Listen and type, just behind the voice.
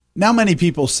Now many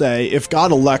people say, if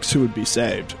God elects who would be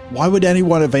saved, why would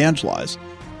anyone evangelize?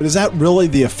 But is that really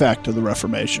the effect of the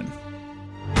Reformation?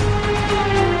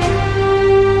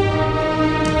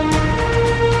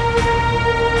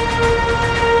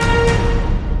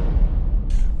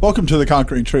 Welcome to The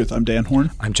Conquering Truth. I'm Dan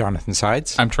Horn. I'm Jonathan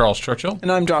Sides. I'm Charles Churchill.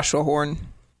 And I'm Joshua Horn.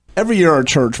 Every year our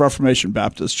church, Reformation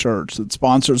Baptist Church, that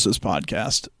sponsors this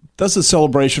podcast, does a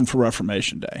celebration for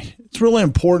Reformation Day. It's really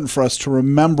important for us to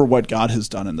remember what God has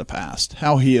done in the past,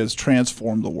 how he has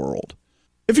transformed the world.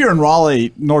 If you're in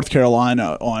Raleigh, North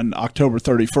Carolina on October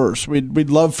 31st, we'd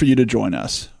love for you to join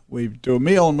us. We do a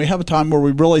meal and we have a time where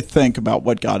we really think about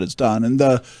what God has done. And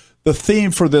the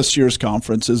theme for this year's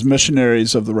conference is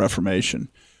Missionaries of the Reformation.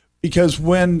 Because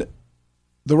when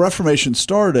the Reformation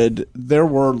started, there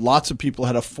were lots of people who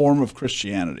had a form of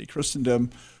Christianity.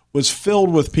 Christendom was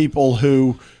filled with people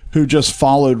who just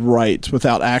followed rites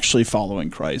without actually following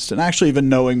Christ and actually even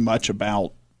knowing much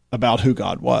about who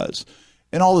God was.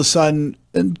 And all of a sudden,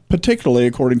 and particularly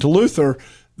according to Luther,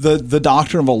 the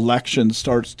doctrine of election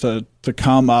starts to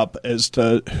come up as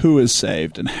to who is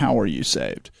saved and how are you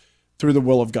saved, through the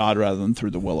will of God rather than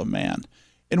through the will of man.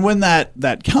 And when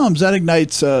that comes, that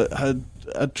ignites a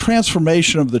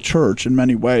transformation of the church in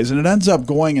many ways, and it ends up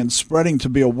going and spreading to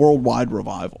be a worldwide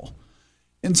revival.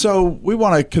 And so we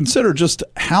want to consider just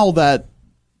how that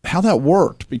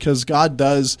worked, because God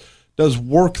does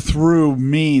work through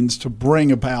means to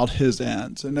bring about his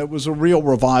ends. And it was a real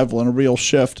revival and a real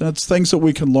shift, and it's things that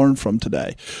we can learn from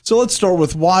today. So let's start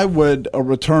with, why would a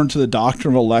return to the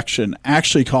doctrine of election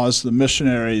actually cause the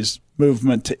missionaries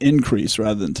movement to increase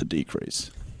rather than to decrease?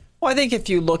 Well, I think if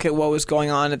you look at what was going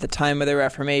on at the time of the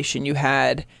Reformation, you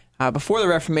had, before the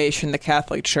Reformation, the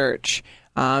Catholic Church,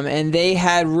 and they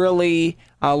had really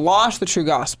lost the true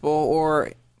gospel,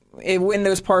 or in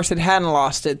those parts that hadn't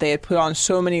lost it, they had put on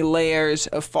so many layers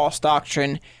of false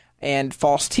doctrine and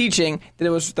false teaching that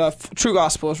the true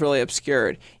gospel was really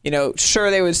obscured. Sure,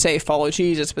 they would say follow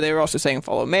Jesus, but they were also saying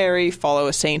follow Mary, follow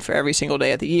a saint for every single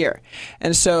day of the year.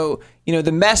 And so,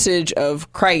 the message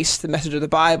of Christ, the message of the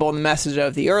Bible, and the message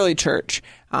of the early church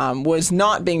was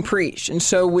not being preached. And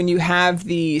so when you have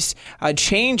these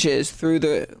changes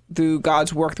through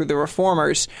God's work through the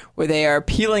reformers, where they are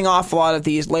peeling off a lot of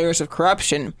these layers of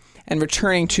corruption and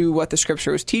returning to what the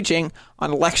scripture was teaching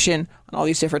on election, on all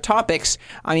these different topics,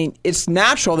 it's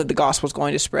natural that the gospel is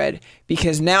going to spread,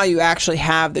 because now you actually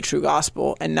have the true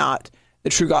gospel and not the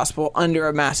true gospel under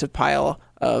a massive pile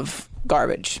of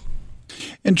garbage.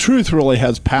 And truth really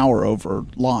has power over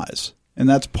lies. And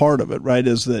that's part of it, right,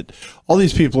 is that all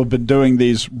these people have been doing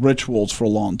these rituals for a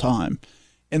long time.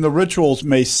 And the rituals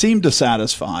may seem to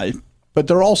satisfy, but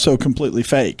they're also completely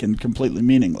fake and completely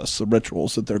meaningless, the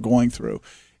rituals that they're going through.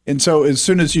 And so as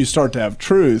soon as you start to have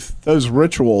truth, those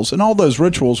rituals, and all those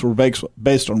rituals were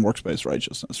based on works-based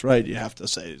righteousness, right? You have to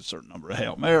say a certain number of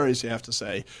Hail Marys. You have to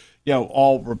say,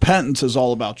 all repentance is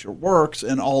all about your works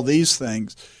and all these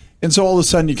things. And so all of a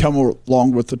sudden you come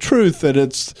along with the truth that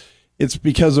it's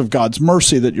because of God's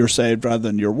mercy that you're saved rather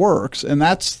than your works. And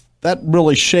that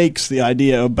really shakes the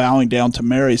idea of bowing down to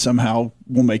Mary somehow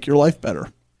will make your life better.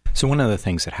 So one of the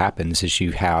things that happens is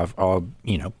you have,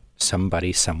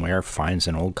 somebody somewhere finds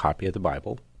an old copy of the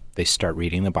Bible. They start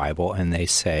reading the Bible and they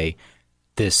say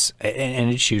this,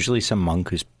 and it's usually some monk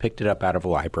who's picked it up out of a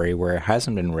library where it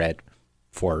hasn't been read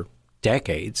for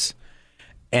decades.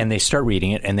 And they start reading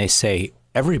it and they say,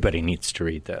 everybody needs to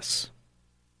read this.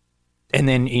 And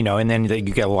then, you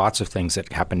get lots of things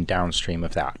that happen downstream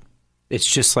of that. It's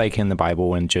just like in the Bible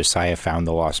when Josiah found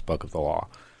the lost book of the law.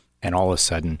 And all of a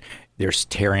sudden, there's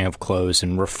tearing of clothes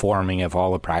and reforming of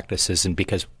all the practices. And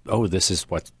because, this is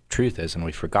what truth is, and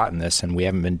we've forgotten this, and we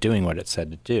haven't been doing what it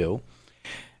said to do.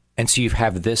 And so you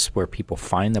have this where people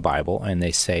find the Bible and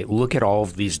they say, look at all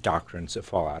of these doctrines that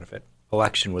fall out of it.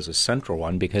 Election was a central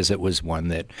one because it was one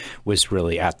that was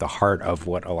really at the heart of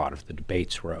what a lot of the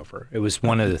debates were over. It was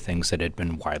one of the things that had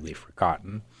been widely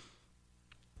forgotten.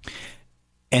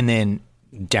 And then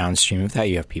downstream of that,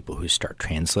 you have people who start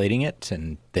translating it,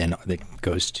 and then it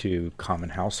goes to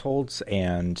common households.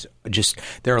 And just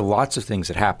there are lots of things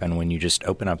that happen when you just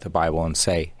open up the Bible and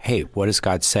say, hey, what does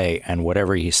God say? And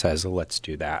whatever he says, let's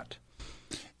do that.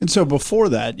 And so before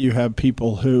that, you have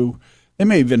people who, they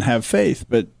may even have faith,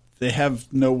 but they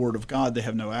have no Word of God. They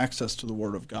have no access to the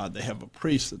Word of God. They have a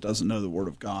priest that doesn't know the Word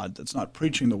of God, that's not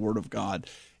preaching the Word of God.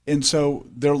 And so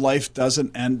their life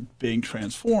doesn't end being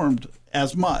transformed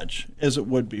as much as it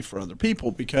would be for other people,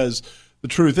 because the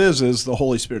truth is the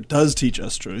Holy Spirit does teach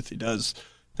us truth. He does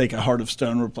take a heart of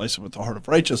stone, replace it with a heart of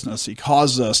righteousness. He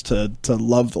causes us to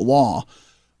love the law.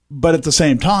 But at the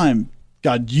same time,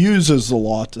 God uses the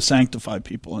law to sanctify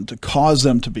people and to cause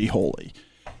them to be holy.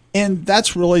 And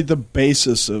that's really the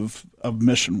basis of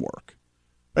mission work.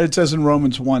 It says in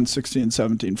Romans 1:16 and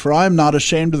 17, "For I am not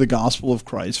ashamed of the gospel of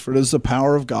Christ, for it is the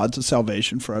power of God to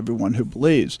salvation for everyone who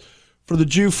believes, for the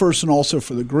Jew first and also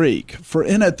for the Greek. For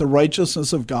in it the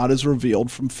righteousness of God is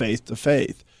revealed from faith to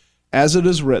faith. As it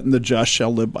is written, the just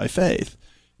shall live by faith."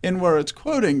 And where it's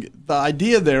quoting, the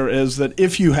idea there is that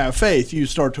if you have faith, you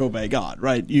start to obey God,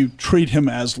 right? You treat him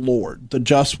as Lord. The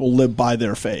just will live by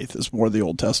their faith is more the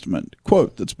Old Testament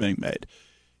quote that's being made.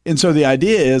 And so the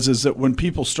idea is that when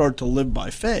people start to live by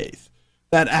faith,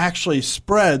 that actually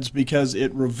spreads because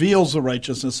it reveals the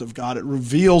righteousness of God. It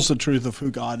reveals the truth of who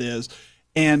God is.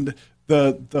 And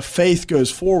the faith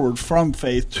goes forward from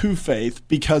faith to faith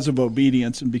because of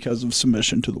obedience and because of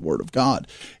submission to the Word of God.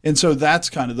 And so that's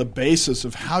kind of the basis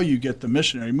of how you get the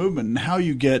missionary movement and how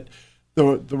you get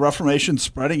the Reformation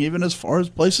spreading even as far as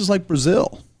places like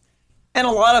Brazil. And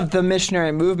a lot of the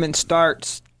missionary movement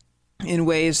starts in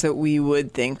ways that we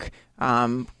would think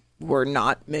were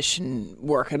not mission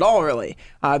work at all, really.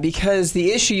 Because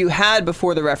the issue you had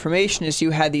before the Reformation is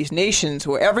you had these nations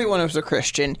where everyone was a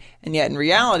Christian, and yet in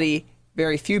reality,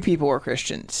 very few people were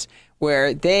Christians,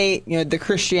 where they, the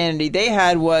Christianity they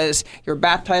had was you're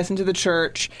baptized into the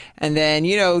church, and then,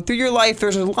 through your life,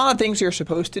 there's a lot of things you're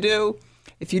supposed to do.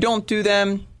 If you don't do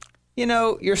them,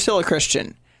 you're still a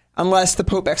Christian, unless the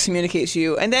Pope excommunicates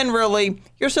you. And then really,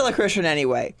 you're still a Christian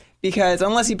anyway, because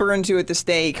unless he burns you at the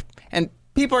stake, and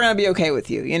people are going to be okay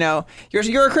with you,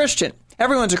 you're a Christian.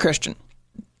 Everyone's a Christian.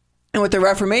 And with the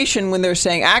Reformation, when they're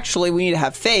saying, actually, we need to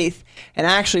have faith, and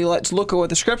actually, let's look at what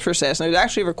the Scripture says. And there's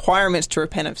actually requirements to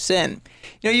repent of sin.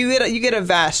 You get a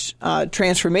vast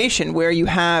transformation where you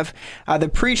have the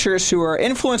preachers who are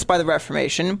influenced by the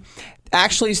Reformation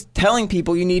actually telling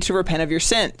people you need to repent of your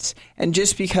sins. And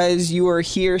just because you are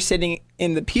here sitting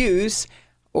in the pews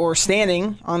or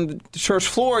standing on the church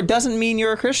floor doesn't mean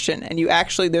you're a Christian. And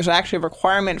there's actually a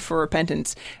requirement for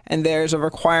repentance, and there's a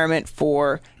requirement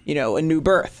for a new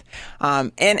birth.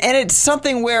 And it's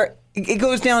something where it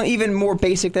goes down even more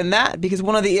basic than that, because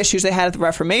one of the issues they had at the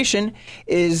Reformation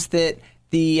is that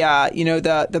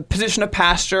the position of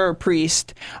pastor or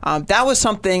priest, that was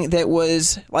something that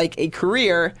was like a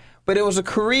career, but it was a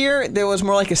career that was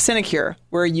more like a sinecure,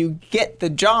 where you get the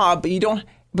job,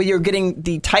 but you're getting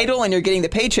the title and you're getting the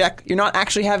paycheck. You're not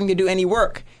actually having to do any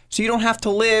work. So you don't have to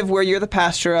live where you're the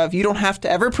pastor of. You don't have to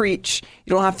ever preach.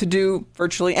 You don't have to do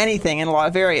virtually anything in a lot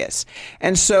of areas.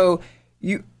 And so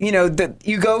you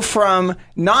go from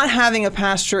not having a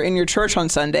pastor in your church on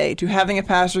Sunday to having a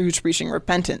pastor who's preaching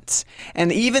repentance.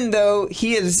 And even though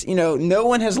he is, no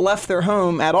one has left their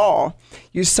home at all,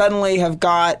 you suddenly have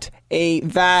got a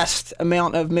vast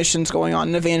amount of missions going on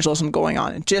and evangelism going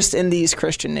on just in these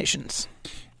Christian nations.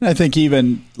 And I think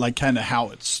even like kind of how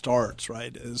it starts,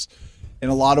 right, is in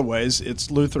a lot of ways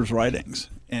it's Luther's writings,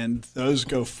 and those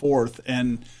go forth.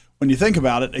 And when you think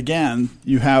about it, again,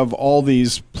 you have all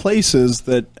these places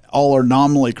that all are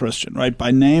nominally Christian, right? By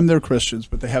name, they're Christians,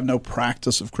 but they have no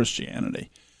practice of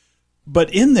Christianity.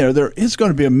 But in there is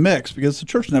going to be a mix, because the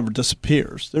church never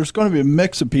disappears. There's going to be a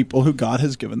mix of people who God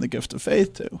has given the gift of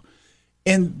faith to.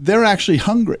 And they're actually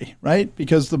hungry, right?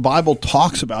 Because the Bible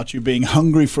talks about you being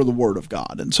hungry for the Word of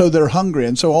God. And so they're hungry.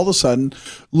 And so all of a sudden,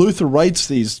 Luther writes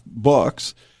these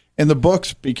books. And the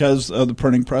books, because of the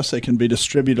printing press, they can be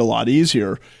distributed a lot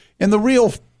easier. And the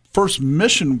real first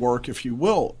mission work, if you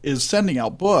will, is sending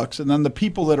out books. And then the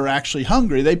people that are actually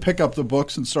hungry, they pick up the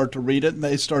books and start to read it. And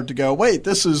they start to go, wait,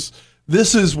 this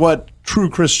is what true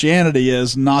Christianity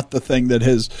is, not the thing that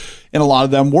has, and a lot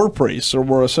of them were priests or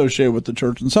were associated with the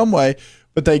church in some way,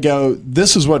 but they go,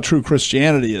 this is what true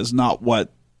Christianity is, not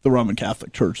what the Roman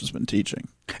Catholic Church has been teaching.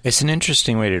 It's an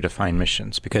interesting way to define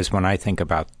missions, because when I think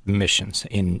about missions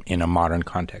in a modern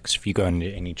context, if you go into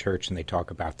any church and they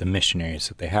talk about the missionaries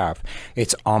that they have,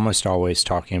 it's almost always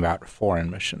talking about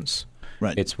foreign missions.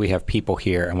 Right. It's we have people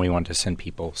here and we want to send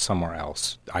people somewhere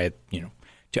else.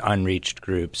 To unreached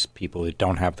groups, people who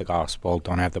don't have the gospel,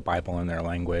 don't have the Bible in their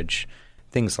language,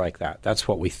 things like that. That's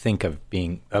what we think of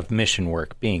mission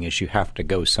work being, is you have to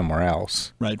go somewhere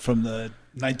else. Right, from the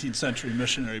 19th century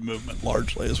missionary movement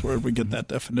largely is where we get that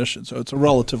definition. So it's a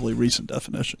relatively recent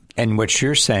definition. And what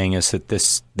you're saying is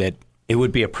that it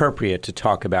would be appropriate to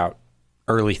talk about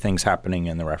early things happening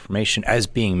in the Reformation as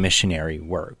being missionary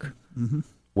work,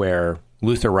 where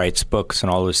Luther writes books,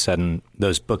 and all of a sudden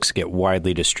those books get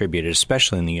widely distributed,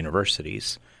 especially in the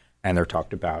universities, and they're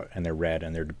talked about and they're read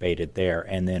and they're debated there.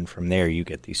 And then from there you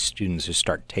get these students who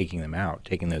start taking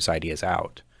those ideas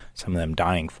out, some of them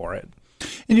dying for it.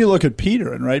 And you look at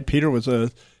Peter, and right, Peter was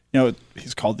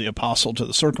he's called the apostle to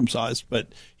the circumcised, but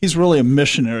he's really a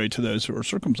missionary to those who are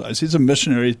circumcised. He's a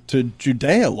missionary to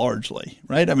Judea largely,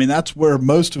 right? I mean, that's where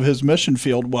most of his mission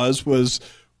field was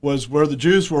where the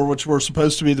Jews were, which were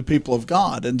supposed to be the people of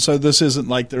God. And so this isn't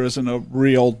like there isn't a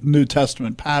real New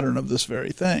Testament pattern of this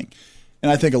very thing. And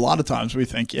I think a lot of times we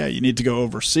think, you need to go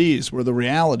overseas, where the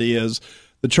reality is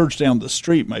the church down the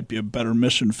street might be a better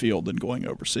mission field than going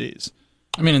overseas.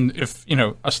 I mean, if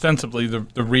ostensibly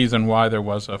the reason why there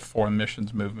was a foreign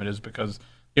missions movement is because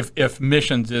if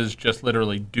missions is just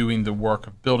literally doing the work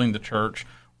of building the church,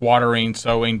 watering,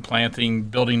 sowing, planting,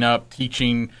 building up,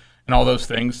 teaching, and all those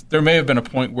things, there may have been a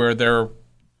point where there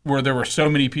were so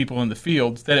many people in the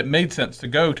fields that it made sense to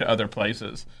go to other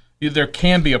places. There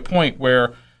can be a point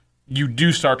where you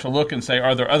do start to look and say,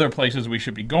 are there other places we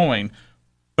should be going?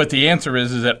 But the answer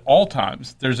is at all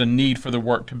times there's a need for the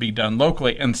work to be done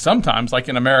locally. And sometimes, like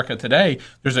in America today,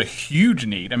 there's a huge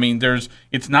need. I mean,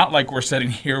 it's not like we're sitting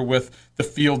here with the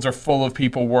fields are full of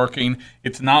people working.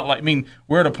 It's not like,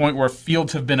 we're at a point where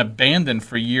fields have been abandoned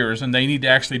for years and they need to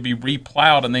actually be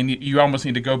replowed, and you almost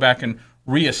need to go back and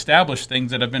reestablish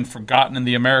things that have been forgotten in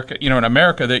in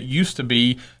America that used to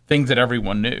be things that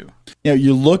everyone knew.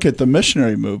 You look at the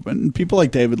missionary movement, and people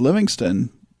like David Livingstone,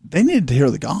 they needed to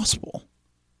hear the gospel.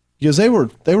 Because they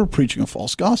were preaching a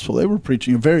false gospel. They were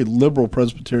preaching a very liberal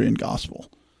Presbyterian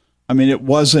gospel. I mean, it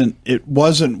wasn't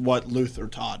what Luther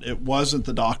taught. It wasn't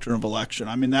the doctrine of election.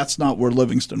 I mean, that's not where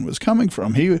Livingstone was coming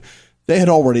from. They had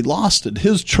already lost it.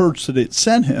 His church that it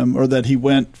sent him, or that he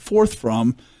went forth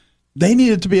from, they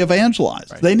needed to be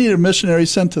evangelized. Right. They needed a missionary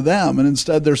sent to them, and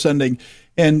instead they're sending.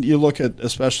 And you look at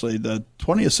especially the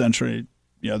 20th century.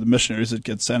 The missionaries that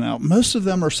get sent out, most of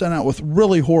them are sent out with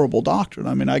really horrible doctrine.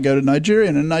 I mean, I go to Nigeria,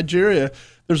 and in Nigeria,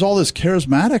 there's all this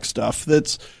charismatic stuff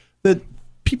that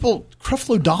people,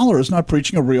 Creflo Dollar is not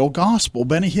preaching a real gospel.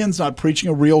 Benny Hinn's not preaching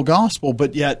a real gospel,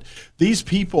 but yet these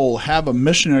people have a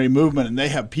missionary movement, and they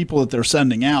have people that they're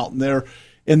sending out, and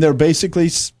they're basically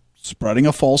spreading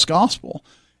a false gospel.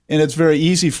 And it's very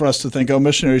easy for us to think,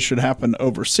 missionaries should happen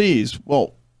overseas.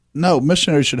 Well, no,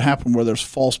 missionaries should happen where there's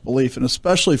false belief, and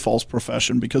especially false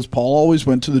profession, because Paul always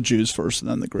went to the Jews first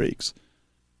and then the Greeks.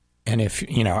 And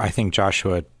I think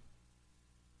Joshua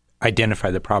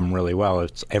identified the problem really well.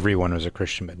 It's everyone was a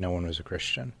Christian, but no one was a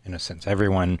Christian, in a sense.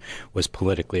 Everyone was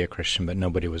politically a Christian, but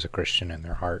nobody was a Christian in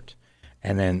their heart.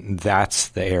 And then that's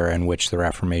the era in which the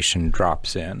Reformation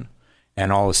drops in.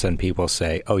 And all of a sudden people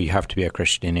say, you have to be a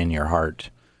Christian in your heart.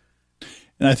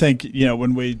 And I think,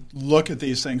 when we look at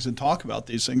these things and talk about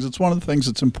these things, it's one of the things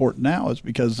that's important now is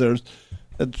because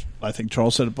I think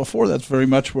Charles said it before, that's very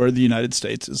much where the United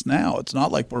States is now. It's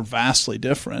not like we're vastly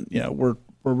different. We're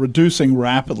reducing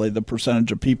rapidly the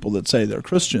percentage of people that say they're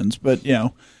Christians. But,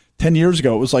 10 years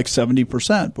ago, it was like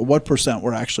 70%. But what percent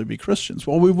would actually be Christians?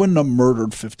 Well, we wouldn't have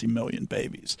murdered 50 million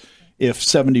babies if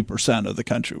 70% of the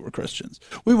country were Christians.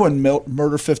 We wouldn't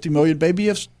murder 50 million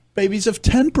babies if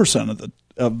 10%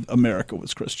 of America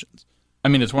was Christians. I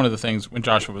mean, it's one of the things when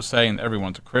Joshua was saying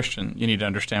everyone's a Christian, you need to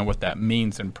understand what that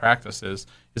means in practice is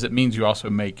it means you also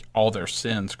make all their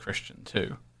sins Christian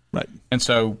too. Right. And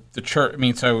so the church,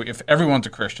 so if everyone's a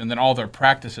Christian, then all their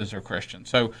practices are Christian.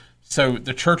 So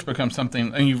the church becomes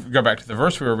something, and you go back to the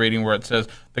verse we were reading where it says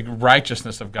the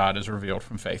righteousness of God is revealed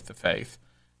from faith to faith,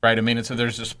 right? And so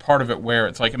there's this part of it where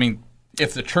it's like,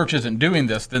 if the church isn't doing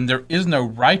this, then there is no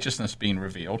righteousness being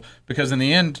revealed, because in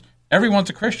the end, everyone's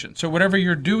a Christian. So whatever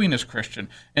you're doing is Christian,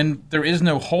 and there is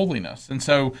no holiness. And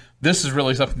so this is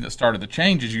really something that started to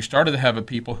change, is you started to have a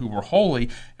people who were holy,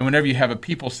 and whenever you have a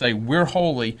people say, we're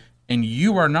holy and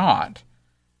you are not,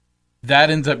 that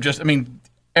ends up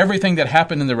everything that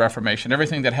happened in the Reformation,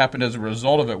 everything that happened as a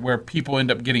result of it, where people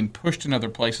end up getting pushed in other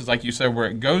places, like you said, where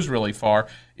it goes really far,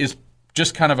 is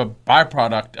just kind of a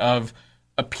byproduct of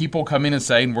people coming and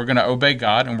saying, we're going to obey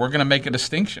God, and we're going to make a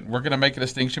distinction. We're going to make a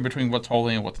distinction between what's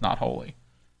holy and what's not holy.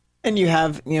 And you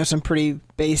have, some pretty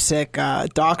basic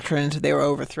doctrines they were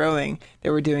overthrowing. They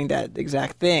were doing that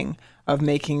exact thing of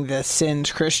making the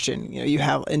sins Christian. You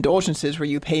have indulgences where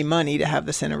you pay money to have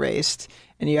the sin erased,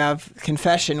 and you have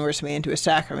confession where it's made into a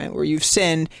sacrament, where you've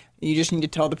sinned, and you just need to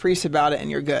tell the priest about it, and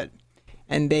you're good.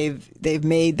 And they've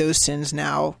made those sins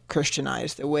now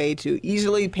Christianized, a way to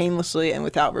easily, painlessly, and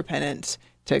without repentance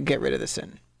to get rid of the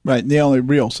sin. Right. And the only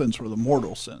real sins were the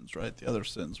mortal sins, right? The other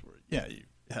sins were, you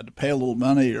had to pay a little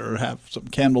money or have some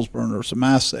candles burned or some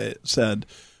mass said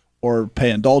or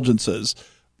pay indulgences.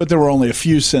 But there were only a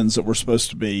few sins that were supposed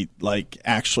to be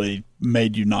actually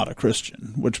made you not a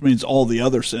Christian, which means all the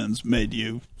other sins made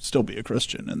you still be a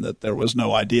Christian, and that there was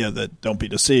no idea that don't be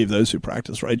deceived. Those who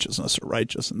practice righteousness are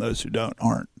righteous and those who don't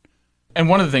aren't. And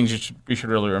one of the things we should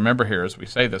really remember here as we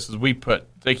say this is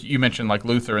you mentioned like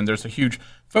Luther, and there's a huge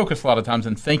focus a lot of times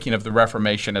in thinking of the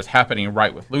Reformation as happening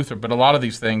right with Luther. But a lot of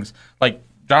these things, like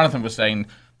Jonathan was saying,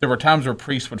 there were times where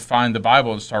priests would find the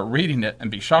Bible and start reading it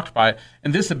and be shocked by it.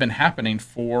 And this had been happening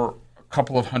for a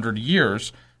couple of hundred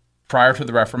years prior to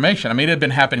the Reformation. I mean, it had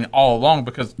been happening all along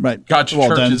because God's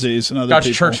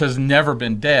church has never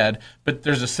been dead. But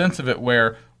there's a sense of it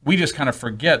where we just kind of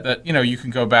forget that, you can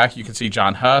go back, you can see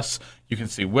John Huss, you can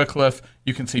see Wycliffe,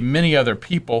 you can see many other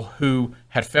people who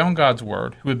had found God's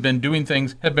word, who had been doing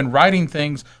things, had been writing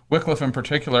things. Wycliffe in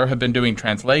particular had been doing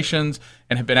translations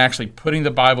and had been actually putting the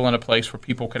Bible in a place where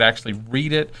people could actually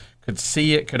read it, could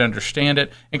see it, could understand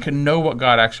it, and could know what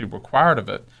God actually required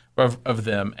of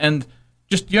them. And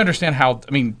just you understand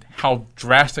how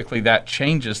drastically that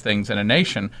changes things in a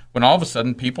nation when all of a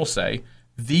sudden people say,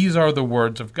 these are the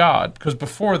words of God. Because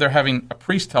before they're having a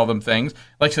priest tell them things.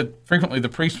 Like I said, frequently the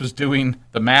priest was doing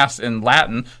the Mass in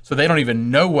Latin, so they don't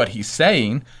even know what he's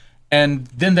saying. And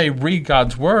then they read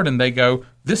God's word and they go,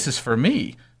 this is for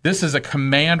me. This is a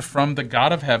command from the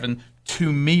God of heaven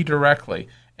to me directly.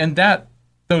 And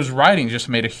those writings just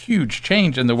made a huge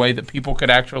change in the way that people could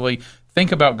actually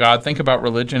think about God, think about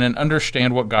religion, and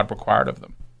understand what God required of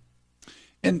them.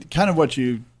 And kind of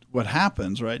what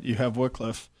happens, right? You have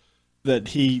Wycliffe, that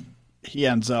he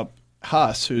ends up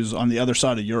Huss, who's on the other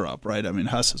side of Europe, right? I mean,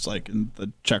 Huss is like in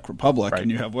the Czech Republic, right,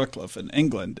 and you have Wycliffe in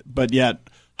England, but yet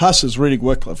Huss is reading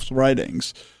Wycliffe's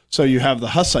writings. So you have the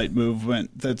Hussite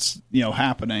movement that's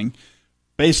happening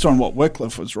based on what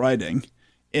Wycliffe was writing,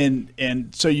 and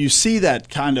so you see that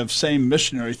kind of same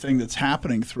missionary thing that's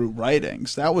happening through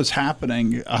writings. That was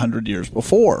happening 100 years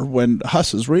before when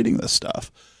Huss is reading this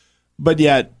stuff, but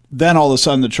yet then all of a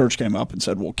sudden the church came up and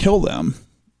said, "We'll kill them."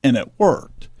 And it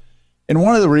worked. And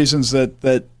one of the reasons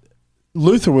that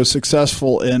Luther was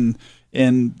successful in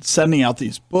sending out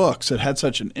these books that had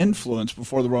such an influence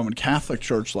before the Roman Catholic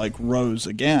Church rose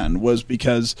again was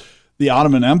because the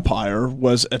Ottoman Empire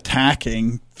was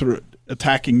attacking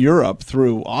Europe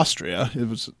through Austria. It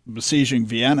was besieging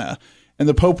Vienna, and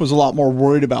the Pope was a lot more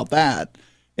worried about that.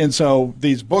 And so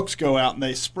these books go out and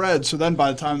they spread. So then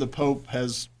by the time the Pope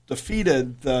has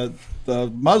defeated the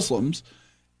Muslims,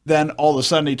 then all of a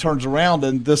sudden he turns around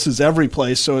and this is every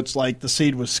place. So it's like the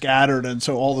seed was scattered. And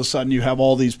so all of a sudden you have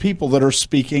all these people that are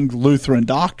speaking Lutheran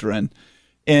doctrine,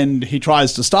 and he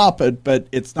tries to stop it, but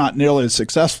it's not nearly as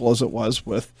successful as it was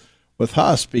with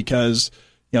Huss because,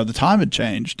 the time had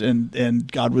changed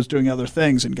and God was doing other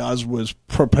things, and God was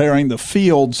preparing the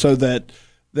field so that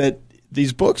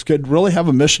these books could really have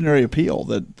a missionary appeal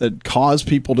that caused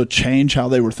people to change how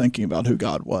they were thinking about who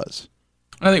God was.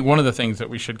 I think one of the things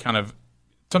that we should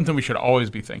something we should always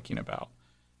be thinking about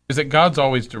is that God's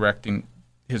always directing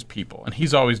his people, and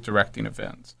he's always directing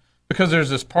events. Because there's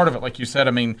this part of it, like you said,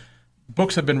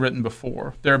 books have been written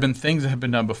before. There have been things that have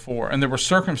been done before, and there were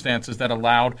circumstances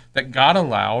that God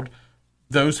allowed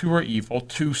those who were evil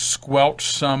to squelch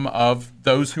some of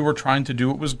those who were trying to do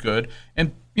what was good.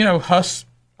 And, Huss,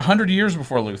 100 years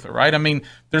before Luther, right? And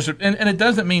it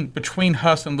doesn't mean between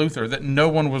Huss and Luther that no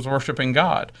one was worshiping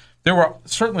God. There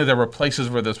were places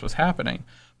where this was happening,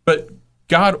 but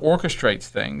God orchestrates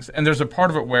things, and there's a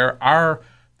part of it where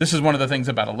this is one of the things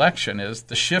about election is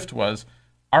the shift was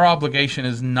our obligation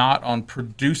is not on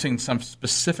producing some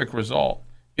specific result.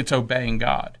 It's obeying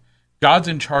God. God's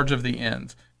in charge of the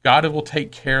ends. God will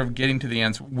take care of getting to the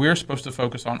ends. We're supposed to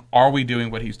focus on, are we doing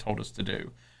what he's told us to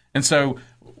do? And so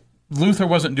Luther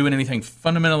wasn't doing anything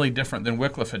fundamentally different than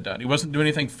Wycliffe had done. He wasn't doing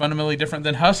anything fundamentally different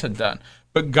than Huss had done.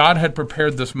 But God had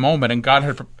prepared this moment, and God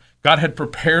had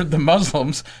prepared the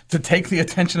Muslims to take the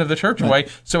attention of the church away.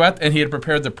 And he had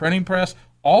prepared the printing press.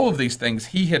 All of these things,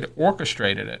 he had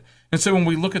orchestrated it. And so when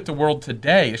we look at the world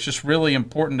today, it's just really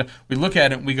important. We look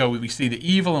at it and we see the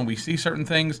evil and we see certain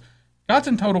things. God's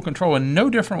in total control in no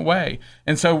different way.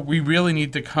 And so we really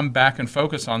need to come back and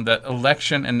focus on that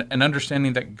election and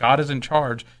understanding that God is in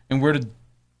charge, and we're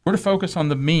to focus on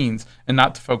the means and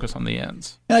not to focus on the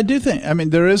ends. And I do think,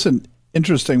 there is an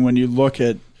interesting when you look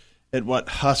at what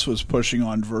Huss was pushing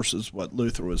on versus what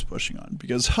Luther was pushing on,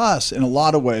 because Huss in a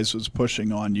lot of ways was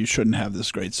pushing on you shouldn't have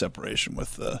this great separation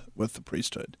with the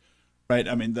priesthood. Right,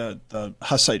 the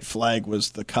Hussite flag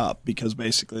was the cup because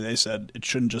basically they said it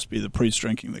shouldn't just be the priest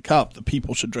drinking the cup; the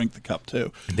people should drink the cup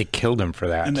too. And they killed him for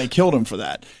that. And they killed him for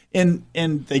that. And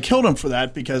they killed him for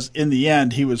that because in the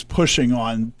end he was pushing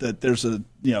on that there's a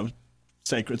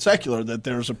sacred secular, that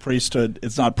there's a priesthood.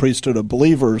 It's not priesthood of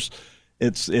believers.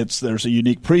 It's there's a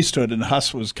unique priesthood, and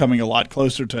Huss was coming a lot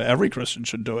closer to every Christian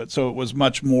should do it. So it was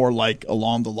much more like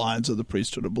along the lines of the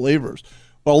priesthood of believers.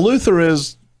 Well, Luther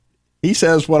he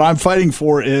says what I'm fighting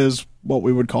for is what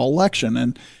we would call election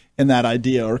and that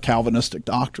idea, or Calvinistic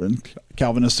doctrine,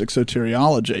 Calvinistic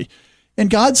soteriology. And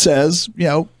God says,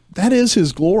 that is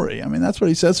his glory. I mean, that's what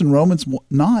he says in Romans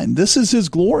 9. This is his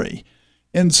glory.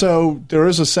 And so there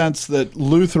is a sense that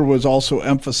Luther was also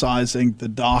emphasizing the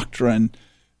doctrine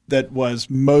that was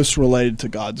most related to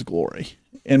God's glory.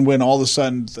 And when all of a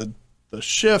sudden the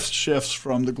shift shifts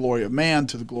from the glory of man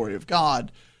to the glory of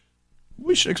God,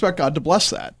 we should expect God to bless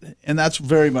that. And that's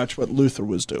very much what Luther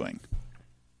was doing.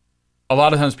 A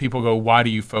lot of times people go, why do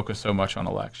you focus so much on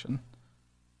election?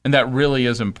 And that really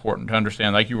is important to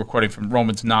understand. Like you were quoting from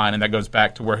Romans 9, and that goes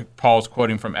back to where Paul's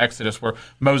quoting from Exodus, where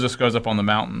Moses goes up on the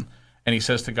mountain, and he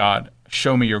says to God,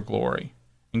 show me your glory.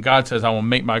 And God says, I will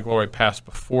make my glory pass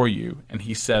before you. And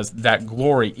he says that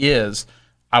glory is,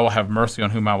 I will have mercy on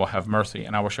whom I will have mercy,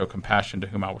 and I will show compassion to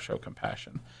whom I will show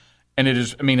compassion. And it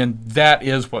is, and that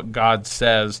is what God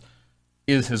says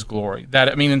is his glory.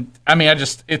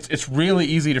 It's really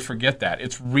easy to forget that.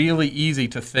 It's really easy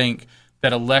to think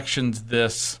that election's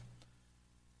this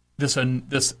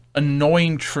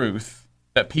annoying truth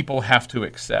that people have to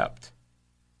accept.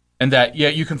 And that,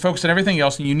 you can focus on everything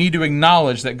else, and you need to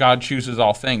acknowledge that God chooses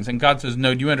all things. And God says,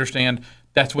 no, do you understand?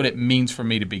 That's what it means for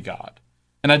me to be God.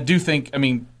 And I do think,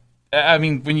 when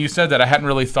you said that, I hadn't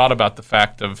really thought about the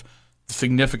fact of the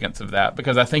significance of that,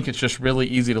 because I think it's just really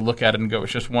easy to look at it and go,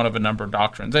 it's just one of a number of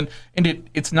doctrines. And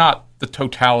it's not the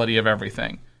totality of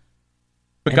everything.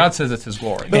 But God says it's his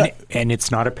glory. And it's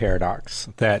not a paradox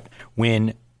that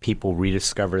when people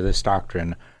rediscover this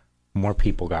doctrine, more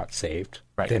people got saved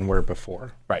than were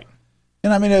before. Right.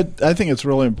 And I think it's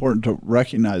really important to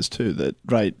recognize, too, that,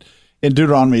 in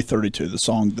Deuteronomy 32, the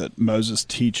song that Moses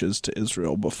teaches to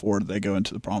Israel before they go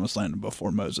into the promised land and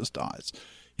before Moses dies,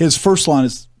 his first line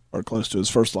is, or close to his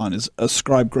first line, is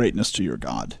ascribe greatness to your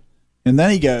God. And then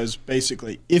he goes,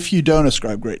 basically, if you don't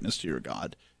ascribe greatness to your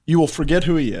God, you will forget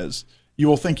who he is, you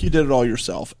will think you did it all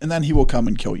yourself, and then he will come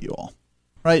and kill you all.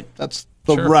 Right? That's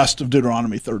the rest of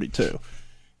Deuteronomy 32.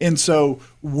 And so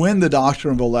when the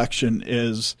doctrine of election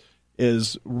is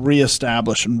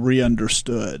reestablished and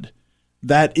re-understood,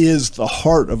 that is the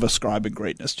heart of ascribing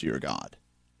greatness to your God.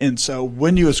 And so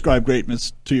when you ascribe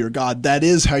greatness to your God, that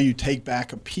is how you take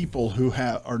back a people who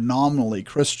are nominally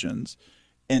Christians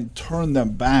and turn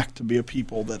them back to be a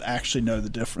people that actually know the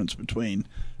difference between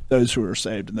those who are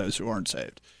saved and those who aren't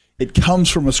saved. It comes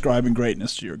from ascribing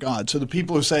greatness to your God. So the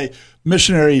people who say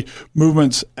missionary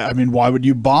movements, why would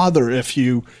you bother if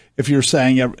you're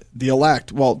saying the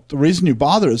elect? Well, the reason you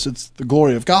bother is it's the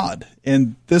glory of God.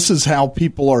 And this is how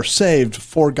people are saved,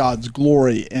 for God's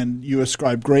glory. And you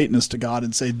ascribe greatness to God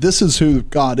and say, this is who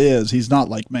God is. He's not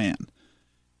like man.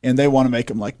 And they want to make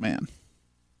him like man.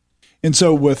 And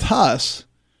so with Huss,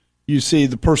 you see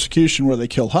the persecution where they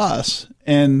kill Huss,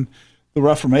 and the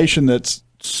Reformation that's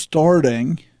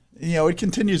starting. It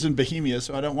continues in Bohemia,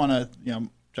 so I don't want to,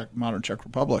 modern Czech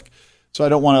Republic, so I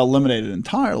don't want to eliminate it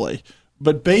entirely.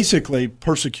 But basically,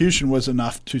 persecution was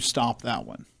enough to stop that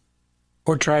one.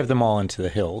 Or drive them all into the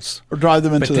hills. Or drive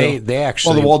them into they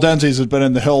actually... Well, the Waldenses had been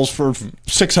in the hills for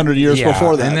 600 years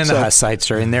before that. And then the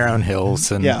Hussites are in their own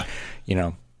hills. And,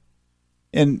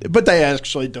 But they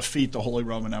actually defeat the Holy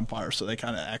Roman Empire, so they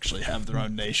kind of actually have their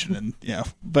own nation, and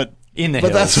but in the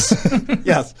hills.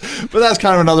 Yes, but that's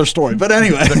kind of another story. But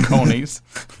anyway, the conies.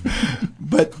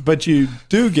 but you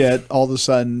do get all of a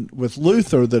sudden with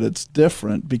Luther that it's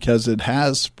different because it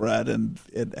has spread, and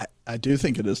I do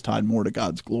think it is tied more to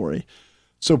God's glory.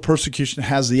 So persecution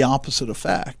has the opposite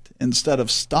effect. Instead of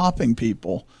stopping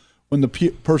people, when the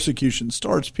persecution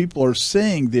starts, people are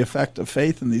seeing the effect of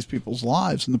faith in these people's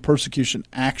lives, and the persecution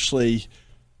actually,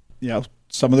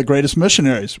 some of the greatest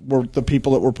missionaries were the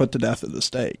people that were put to death at the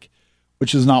stake,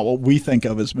 which is not what we think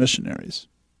of as missionaries.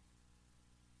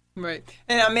 Right.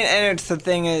 And and it's the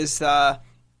thing is, the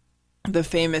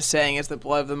famous saying is the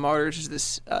blood of the martyrs is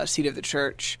this seed of the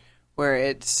church, where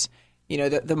it's,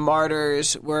 the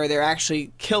martyrs, where they're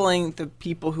actually killing the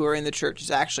people who are in the church, is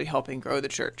actually helping grow the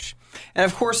church. And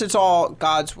of course, it's all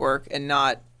God's work and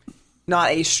not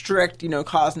a strict,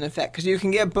 cause and effect. Because you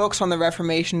can get books on the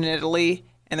Reformation in Italy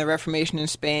and the Reformation in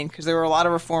Spain, because there were a lot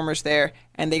of reformers there,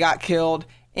 and they got killed.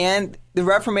 And the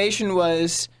Reformation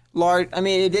was large.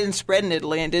 It didn't spread in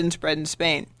Italy and it didn't spread in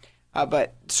Spain.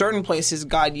 But certain places,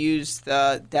 God used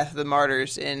the death of the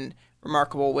martyrs in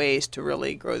remarkable ways to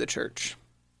really grow the church.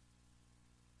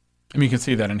 You can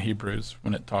see that in Hebrews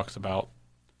when it talks about,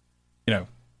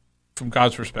 from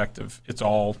God's perspective, it's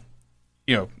all,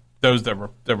 those that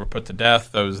were put to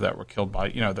death, those that were killed by,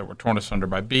 that were torn asunder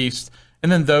by beasts,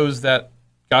 and then those that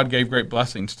God gave great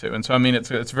blessings to. And so,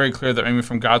 it's very clear that,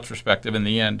 from God's perspective, in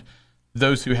the end,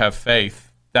 those who have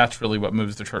faith that's really what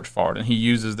moves the church forward. And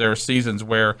there are seasons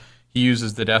where he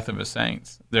uses the death of his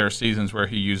saints. There are seasons where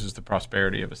he uses the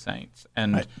prosperity of his saints.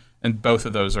 And both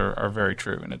of those are very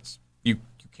true. And you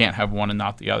can't have one and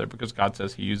not the other, because God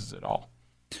says he uses it all.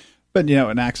 But,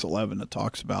 in Acts 11, it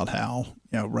talks about how,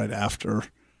 right after,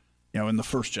 in the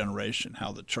first generation,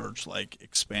 how the church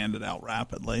expanded out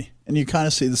rapidly. And you kind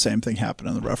of see the same thing happen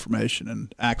in the Reformation. In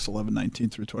Acts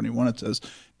 11:19-21, it says,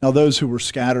 "Now those who were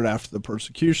scattered after the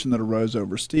persecution that arose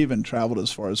over Stephen traveled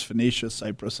as far as Phoenicia,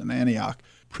 Cyprus, and Antioch,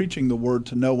 preaching the word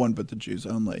to no one but the Jews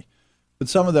only. But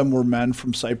some of them were men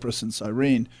from Cyprus and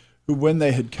Cyrene, who when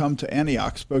they had come to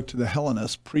Antioch spoke to the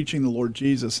Hellenists, preaching the Lord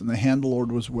Jesus, and the hand of the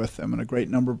Lord was with them, and a great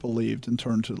number believed and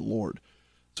turned to the Lord."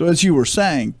 So as you were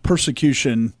saying,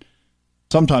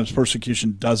 sometimes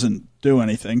persecution doesn't do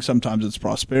anything. Sometimes it's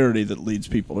prosperity that leads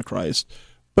people to Christ.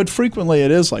 But frequently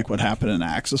it is like what happened in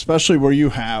Acts, especially where you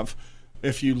have,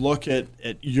 if you look at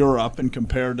Europe and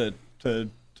compare it to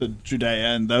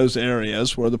Judea and those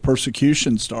areas where the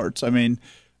persecution starts. I mean,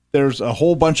 there's a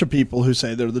whole bunch of people who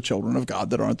say they're the children of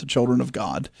God that aren't the children of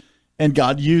God. And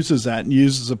God uses that and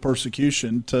uses the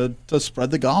persecution to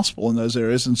spread the gospel in those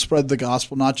areas, and spread the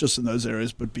gospel not just in those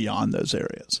areas, but beyond those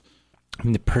areas. I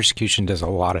mean, the persecution does a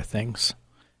lot of things.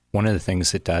 One of the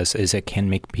things it does is it can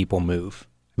make people move.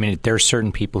 I mean, there are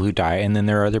certain people who die, and then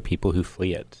there are other people who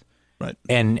flee it. Right.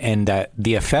 And that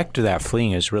the effect of that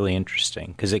fleeing is really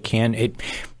interesting, because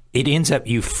it ends up,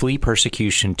 you flee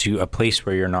persecution to a place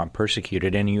where you're not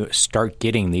persecuted, and you start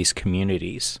getting these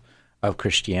communities of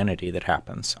Christianity that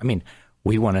happens. I mean,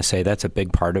 we want to say that's a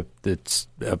big part of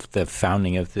the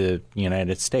founding of the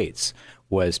United States,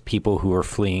 was people who were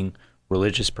fleeing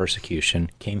religious persecution,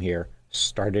 came here,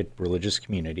 started religious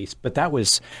communities. But that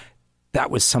was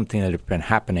something that had been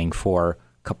happening for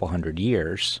a couple hundred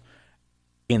years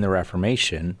in the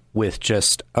Reformation, with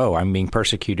just, I'm being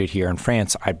persecuted here in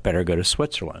France, I'd better go to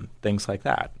Switzerland, things like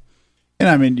that. And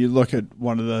I mean, you look at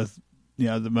one of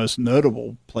the most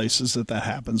notable places that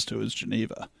happens to is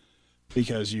Geneva,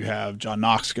 because you have John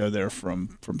Knox go there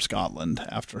from Scotland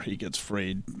after he gets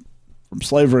freed from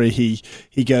slavery.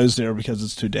 He goes there because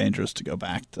it's too dangerous to go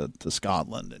back to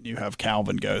Scotland. And you have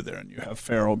Calvin go there, and you have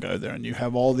Farel go there, and you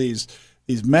have all these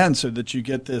men, so that you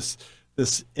get this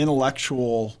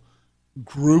intellectual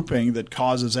grouping that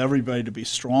causes everybody to be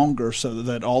stronger, so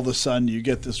that all of a sudden you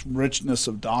get this richness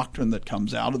of doctrine that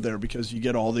comes out of there, because you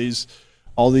get all these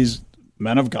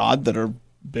men of God that are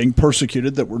being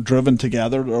persecuted, that were driven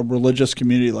together, a religious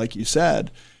community, like you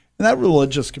said. And that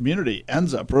religious community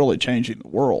ends up really changing the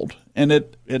world. And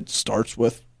it starts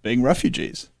with being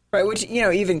refugees. Right, which,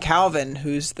 even Calvin,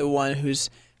 who's the one who's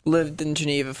lived in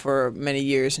Geneva for many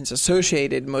years and is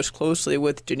associated most closely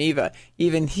with Geneva,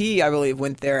 even he, I believe,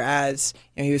 went there as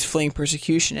he was fleeing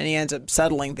persecution, and he ends up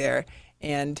settling there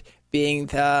and being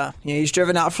he's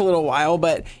driven out for a little while,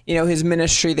 but his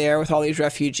ministry there with all these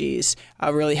refugees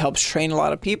really helps train a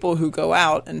lot of people who go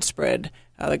out and spread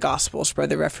the gospel, spread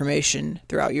the Reformation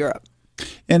throughout Europe.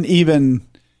 And even,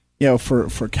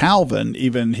 for Calvin,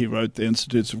 even he wrote the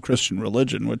Institutes of Christian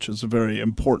Religion, which is a very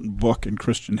important book in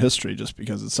Christian history, just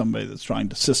because it's somebody that's trying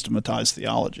to systematize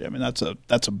theology. I mean, that's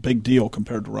a big deal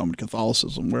compared to Roman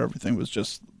Catholicism, where everything was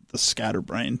just the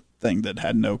scatterbrain thing that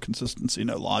had no consistency,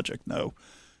 no logic, no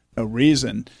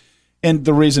reason. And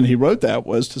the reason he wrote that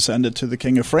was to send it to the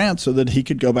King of France so that he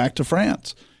could go back to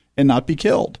France and not be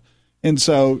killed. And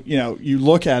so, you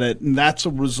look at it, and that's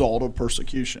a result of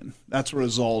persecution. That's a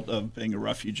result of being a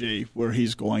refugee, where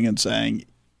he's going and saying,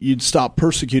 you'd stop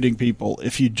persecuting people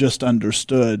if you just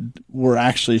understood we're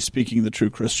actually speaking the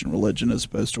true Christian religion as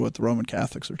opposed to what the Roman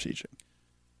Catholics are teaching.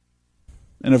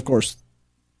 And of course,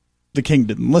 the king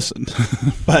didn't listen,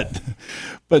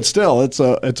 but still, it's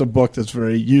a book that's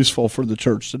very useful for the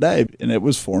church today, and it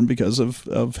was formed because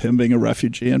of him being a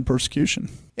refugee and persecution.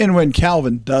 And when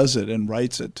Calvin does it and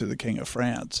writes it to the King of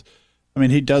France, I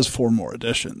mean, he does 4 more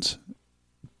editions.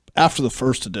 After the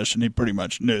first edition, he pretty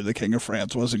much knew the King of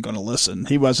France wasn't going to listen.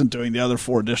 He wasn't doing the other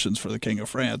 4 editions for the King of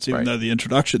France, even though the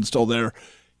introduction's still there.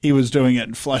 He was doing it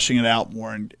and fleshing it out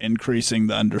more and increasing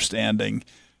the understanding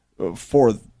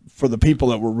for the people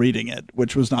that were reading it,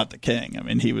 which was not the king. I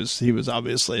mean, he was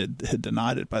obviously had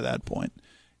denied it by that point.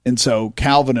 And so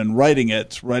Calvin, in writing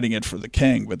it for the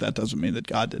king, but that doesn't mean that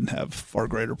God didn't have far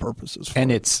greater purposes for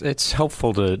and it. It's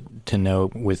helpful to know,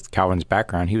 with Calvin's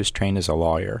background, he was trained as a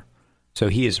lawyer. So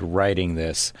he is writing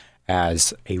this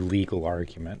as a legal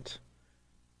argument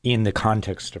in the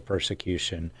context of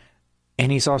persecution.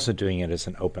 And he's also doing it as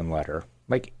an open letter.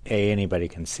 Like, anybody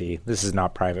can see, this is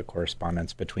not private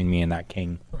correspondence between me and that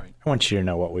king. Right. I want you to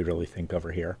know what we really think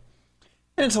over here.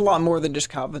 And it's a lot more than just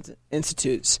Calvinist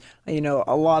institutes. A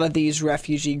lot of these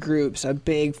refugee groups, a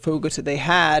big focus that they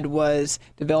had was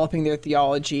developing their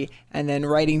theology and then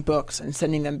writing books and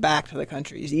sending them back to the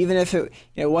countries. Even if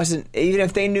even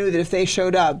if they knew that if they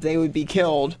showed up, they would be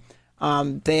killed.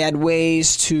 They had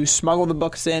ways to smuggle the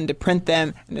books in, to print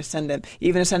them, and to send them,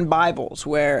 even to send Bibles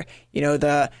where,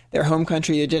 their home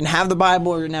country didn't have the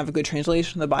Bible or didn't have a good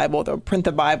translation of the Bible. They'll print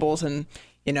the Bibles, and,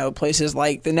 places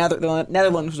like the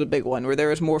Netherlands was a big one where there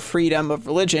was more freedom of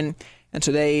religion. And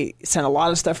so they sent a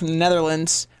lot of stuff from the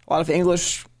Netherlands. A lot of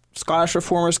English, Scottish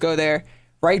reformers go there,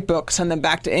 write books, send them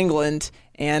back to England.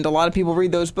 And a lot of people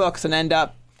read those books and end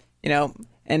up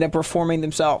reforming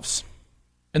themselves.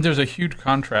 And there's a huge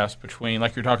contrast between,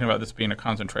 like you're talking about this being a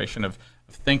concentration of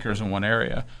thinkers in one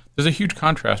area, there's a huge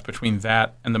contrast between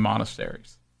that and the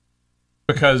monasteries.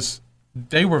 Because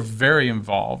they were very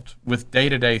involved with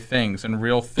day-to-day things and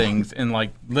real things in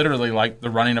literally the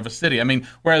running of a city. I mean,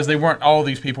 whereas all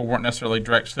these people weren't necessarily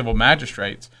direct civil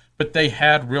magistrates, but they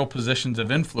had real positions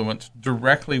of influence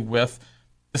directly with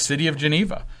the city of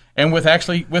Geneva. And with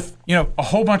a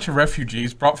whole bunch of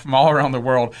refugees brought from all around the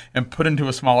world and put into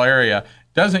a small area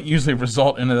doesn't usually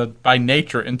result by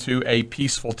nature into a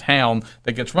peaceful town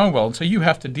that gets run well. And so you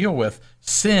have to deal with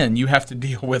sin. You have to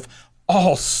deal with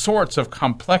all sorts of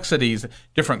complexities,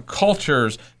 different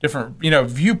cultures, different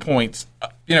viewpoints,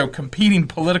 competing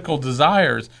political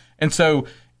desires. And so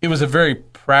it was a very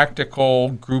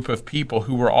practical group of people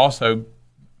who were also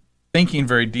thinking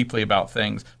very deeply about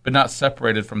things, but not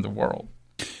separated from the world.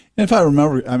 If I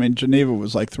remember, Geneva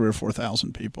was like 3,000 or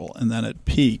 4,000 people, and then it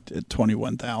peaked at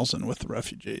 21,000 with the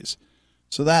refugees.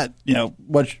 So that,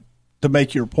 to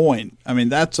make your point,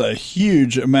 that's a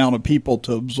huge amount of people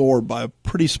to absorb by a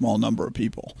pretty small number of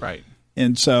people. Right.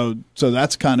 And so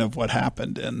that's kind of what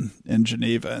happened in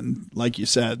Geneva. And like you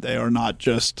said, they are not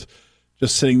just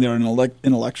sitting there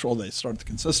intellectual. They start the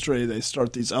consistory. They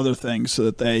start these other things so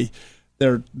that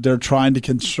they're trying to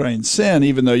constrain sin,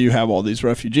 even though you have all these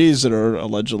refugees that are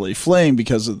allegedly fleeing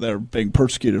because they're being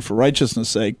persecuted for righteousness'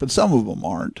 sake, but some of them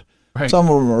aren't. Right. Some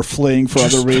of them are fleeing for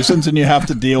other reasons, and you have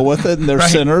to deal with it, and they're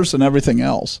sinners and everything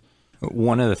else.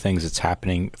 One of the things that's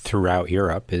happening throughout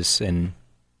Europe is it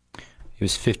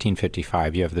was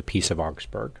 1555, you have the Peace of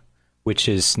Augsburg, which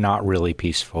is not really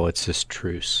peaceful. It's this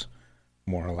truce,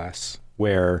 more or less,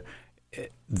 where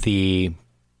the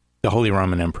Holy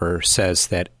Roman Emperor says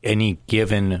that any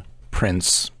given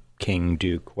prince, king,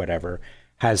 duke, whatever,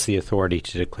 has the authority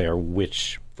to declare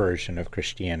which version of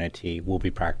Christianity will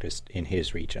be practiced in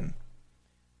his region.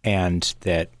 And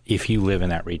that if you live in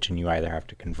that region, you either have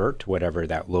to convert to whatever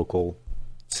that local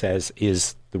says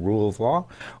is the rule of law,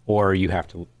 or you have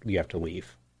to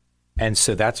leave. And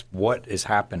so that's what is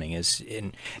happening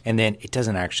and then it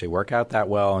doesn't actually work out that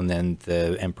well, and then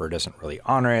the emperor doesn't really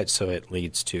honor it, so it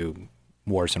leads to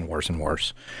worse and worse and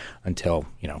worse until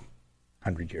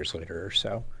 100 years later or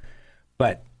so.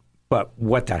 But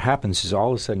what that happens is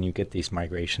all of a sudden you get these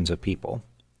migrations of people,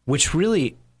 which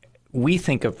really you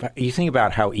think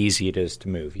about how easy it is to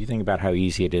move. You think about how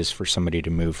easy it is for somebody to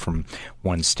move from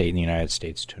one state in the United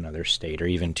States to another state or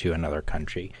even to another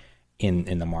country in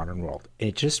the modern world.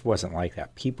 It just wasn't like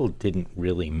that. People didn't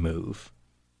really move.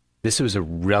 This was a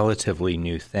relatively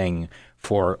new thing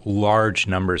for large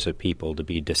numbers of people to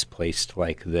be displaced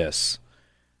like this.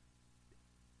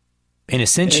 In a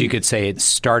sense, you could say it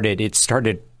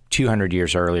started 200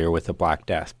 years earlier with the Black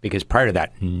Death, because prior to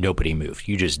that, nobody moved.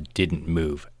 You just didn't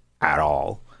move at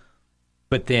all.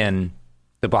 But then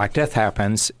the Black Death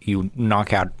happens, you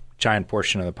knock out a giant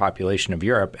portion of the population of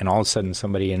Europe, and all of a sudden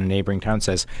somebody in a neighboring town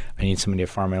says, I need somebody to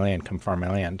farm my land, come farm my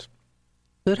land.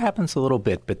 It happens a little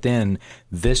bit, but then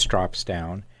this drops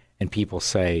down, and people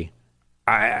say,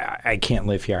 I can't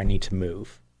live here, I need to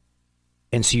move.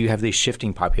 And so you have these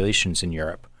shifting populations in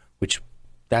Europe, which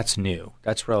that's new.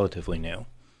 That's relatively new.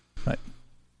 Right.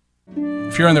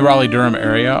 If you're in the Raleigh-Durham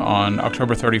area on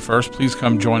October 31st, please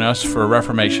come join us for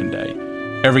Reformation Day.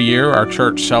 Every year, our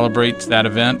church celebrates that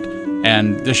event,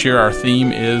 and this year our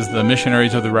theme is the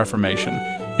missionaries of the Reformation.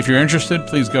 If you're interested,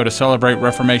 please go to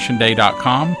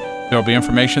celebratereformationday.com. There will be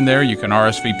information there. You can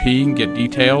RSVP and get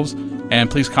details, and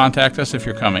please contact us if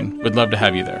you're coming. We'd love to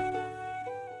have you there.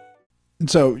 And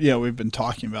so, we've been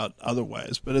talking about other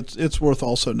ways, but it's worth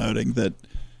also noting that,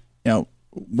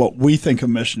 what we think of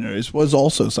missionaries was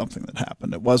also something that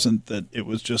happened. It wasn't that it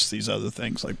was just these other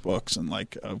things like books and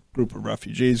like a group of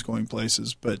refugees going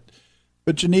places, but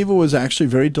Geneva was actually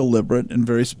very deliberate and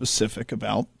very specific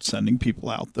about sending people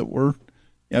out that were,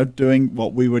 doing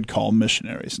what we would call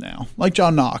missionaries now. Like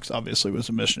John Knox obviously was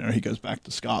a missionary. He goes back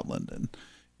to Scotland, and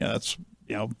that's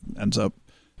ends up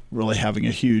really having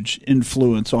a huge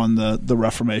influence on the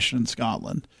Reformation in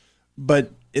Scotland.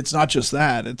 But it's not just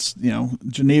that. It's,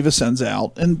 Geneva sends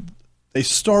out, and they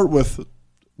start with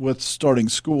starting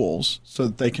schools so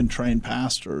that they can train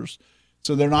pastors.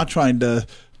 So they're not trying to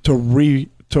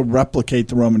replicate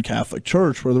the Roman Catholic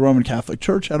Church, where the Roman Catholic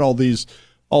Church had all these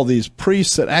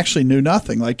priests that actually knew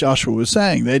nothing. Like Joshua was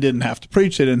saying, they didn't have to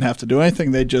preach, they didn't have to do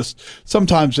anything. They just,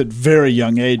 sometimes at very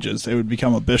young ages, they would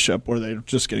become a bishop, where they're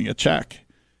just getting a check.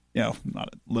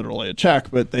 Not literally a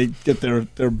check, but they get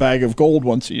their bag of gold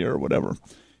once a year or whatever.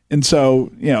 And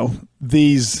so,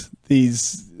 this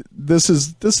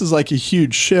is like a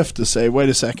huge shift to say, wait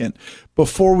a second,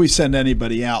 before we send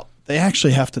anybody out, they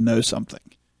actually have to know something.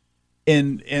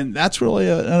 And that's really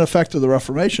an effect of the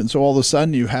Reformation. So all of a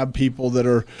sudden you have people that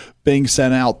are being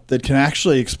sent out that can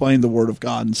actually explain the Word of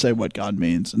God and say what God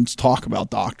means, and talk about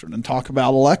doctrine, and talk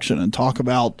about election, and talk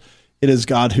about it is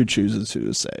God who chooses who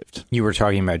is saved. You were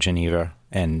talking about Geneva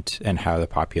and how the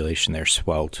population there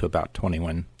swelled to about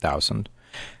 21,000.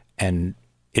 And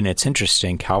it's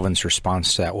interesting, Calvin's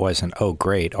response to that wasn't, oh,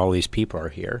 great, all these people are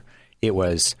here. It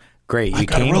was, great, you came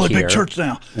here. I've got a really big church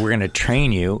now. We're going to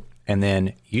train you, and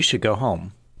then you should go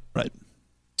home. Right.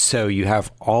 So you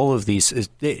have all of these, and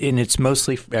it's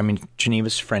mostly,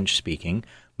 Geneva's French-speaking.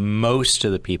 Most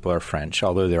of the people are French,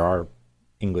 although there are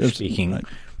English-speaking. Right.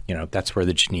 That's where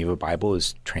the Geneva Bible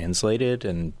is translated,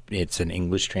 and it's an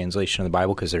English translation of the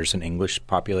Bible because there's an English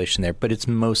population there, but it's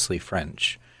mostly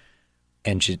French.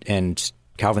 And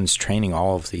Calvin's training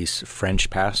all of these French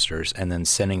pastors and then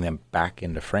sending them back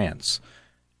into France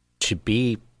to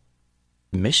be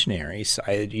missionaries.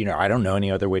 I don't know any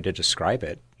other way to describe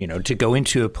it. To go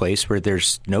into a place where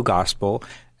there's no gospel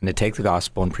and to take the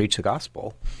gospel and preach the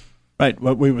gospel. Right,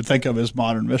 what we would think of as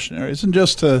modern missionaries. And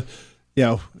just to,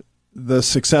 the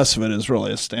success of it is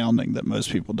really astounding that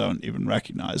most people don't even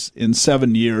recognize. In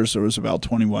 7 years, there was about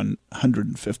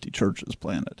 2,150 churches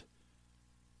planted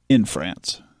in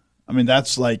France.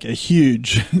 That's like a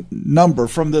huge number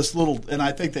from this little, and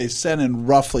I think they sent in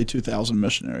roughly 2,000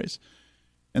 missionaries,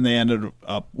 and they ended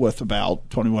up with about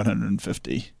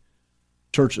 2,150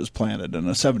 churches planted in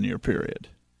a 7-year period.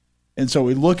 And so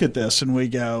we look at this and we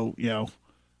go,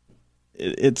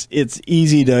 it's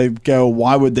easy to go,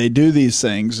 why would they do these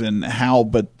things and how?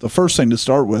 But the first thing to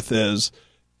start with is,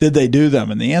 did they do them?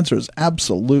 And the answer is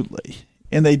absolutely.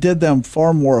 And they did them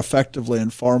far more effectively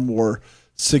and far more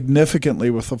significantly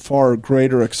with a far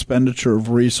greater expenditure of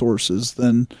resources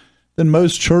than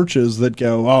most churches that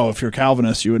go, oh, if you're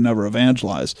Calvinist, you would never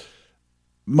evangelize.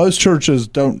 Most churches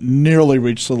don't nearly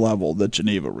reach the level that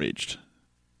Geneva reached.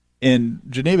 And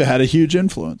Geneva had a huge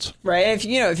influence. Right. And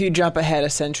if you jump ahead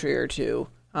a century or two,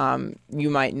 you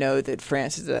might know that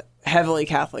France is a heavily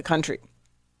Catholic country.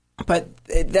 But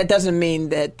that doesn't mean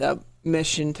that the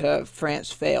mission to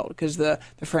France failed, because the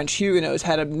French Huguenots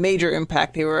had a major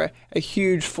impact. They were a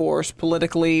huge force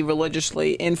politically,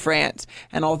 religiously in France.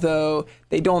 And although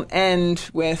they don't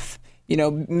end with,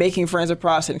 making France a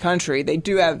Protestant country, they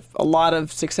do have a lot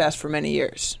of success for many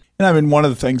years. And one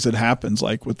of the things that happens,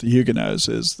 like with the Huguenots,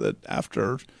 is that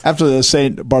after the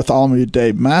St. Bartholomew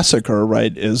Day massacre,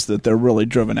 right, is that they're really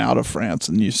driven out of France,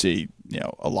 and you see,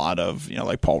 a lot of,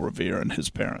 like Paul Revere and his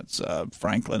parents,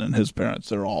 Franklin and his parents,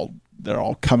 they're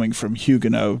all coming from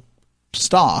Huguenot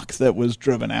stock that was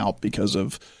driven out because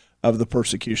of the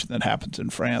persecution that happens in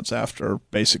France after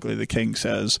basically the king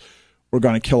says, we're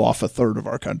going to kill off a third of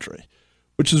our country.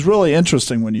 Which is really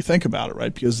interesting when you think about it,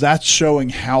 right? Because that's showing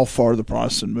how far the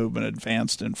Protestant movement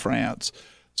advanced in France,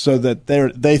 so that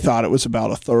they thought it was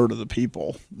about a third of the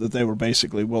people that they were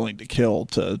basically willing to kill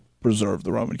to preserve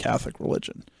the Roman Catholic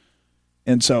religion.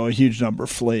 And so a huge number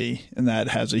flee, and that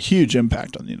has a huge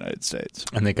impact on the United States.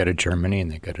 And they go to Germany,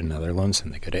 and they go to Netherlands,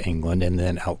 and they go to England, and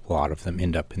then a lot of them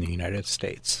end up in the United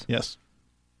States. Yes.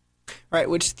 Right,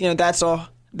 which, that's all.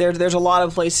 There's a lot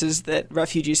of places that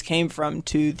refugees came from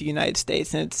to the United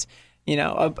States, and it's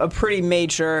a pretty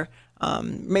major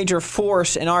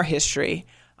force in our history.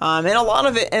 And a lot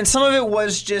of it, and some of it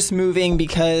was just moving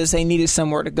because they needed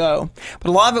somewhere to go. But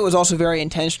a lot of it was also very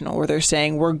intentional, where they're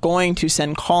saying we're going to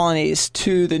send colonies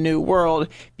to the New World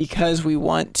because we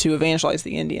want to evangelize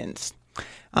the Indians.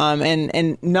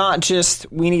 And not just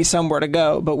we need somewhere to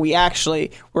go, but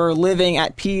we're living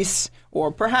at peace, or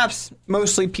perhaps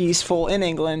mostly peaceful in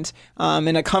England,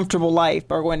 in a comfortable life,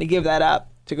 but we're going to give that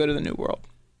up to go to the New World.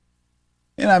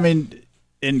 And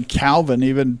in Calvin,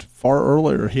 even far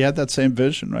earlier, he had that same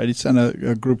vision, right? He sent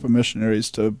a group of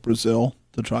missionaries to Brazil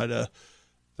to try to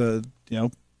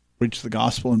preach the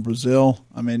gospel in Brazil.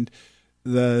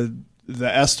 The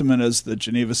estimate is that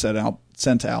Geneva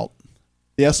sent out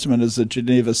The estimate is that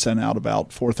Geneva sent out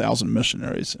about 4,000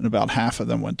 missionaries, and about half of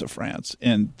them went to France.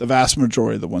 And the vast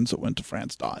majority of the ones that went to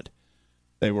France died.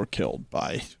 They were killed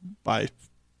by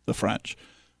the French.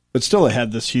 But still, they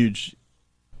had this huge,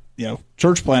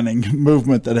 church planting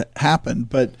movement that happened.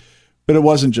 But it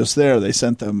wasn't just there. They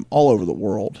sent them all over the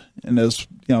world, and as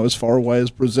far away as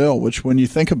Brazil. Which, when you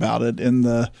think about it, in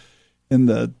the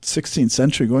 16th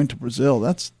century, going to Brazil,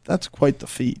 that's quite the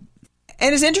feat.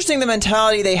 And it's interesting the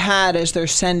mentality they had as they're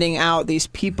sending out these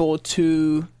people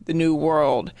to the New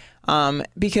World.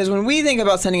 Because when we think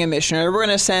about sending a missionary, we're going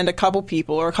to send a couple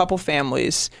people or a couple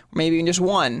families, or maybe even just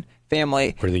one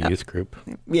family. Or the youth group.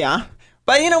 Yeah.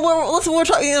 But, we're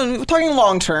talking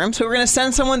long term. So we're going to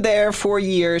send someone there for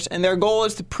years, and their goal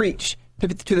is to preach to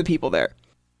the people there.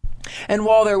 And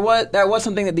while that was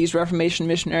something that these Reformation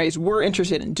missionaries were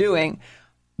interested in doing,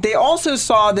 they also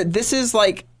saw that this is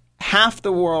like half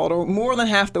the world, or more than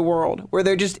half the world, where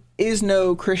there just is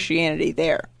no Christianity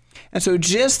there. And so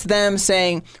just them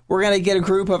saying, we're going to get a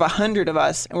group of 100 of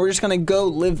us, and we're just going to go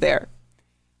live there.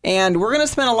 And we're going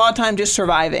to spend a lot of time just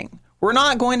surviving. We're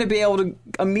not going to be able to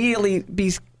immediately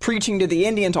be preaching to the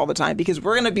Indians all the time, because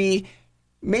we're going to be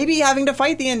maybe having to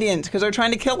fight the Indians because they're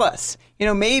trying to kill us.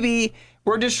 Maybe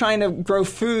we're just trying to grow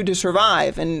food to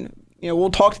survive, and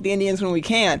we'll talk to the Indians when we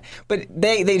can. But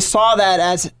they saw that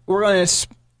as we're going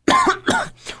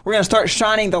to start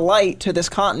shining the light to this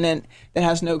continent that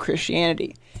has no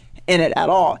Christianity in it at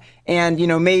all. And,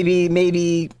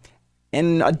 maybe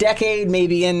in a decade,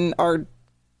 maybe in our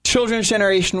children's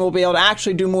generation, we'll be able to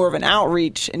actually do more of an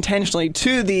outreach intentionally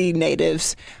to the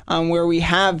natives, where we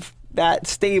have that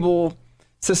stable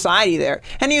society there.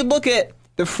 And you look at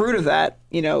the fruit of that,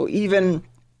 even,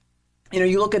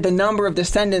 you look at the number of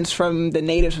descendants from the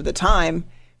natives of the time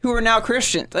who are now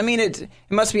Christians. I mean, it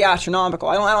must be astronomical.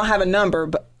 I don't have a number,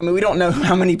 but we don't know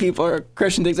how many people are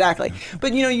Christians exactly.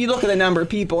 But you look at the number of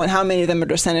people and how many of them are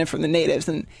descended from the natives,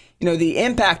 and the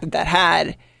impact that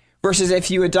had. Versus if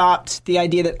you adopt the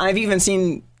idea that I've even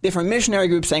seen different missionary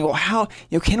groups saying, well, how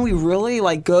can we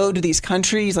really go to these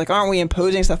countries? Aren't we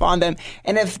imposing stuff on them?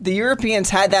 And if the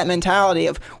Europeans had that mentality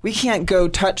of we can't go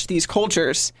touch these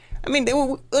cultures,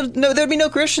 there'd be no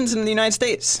Christians in the United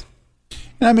States.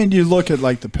 You look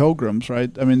at the Pilgrims,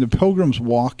 right? The Pilgrims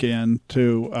walk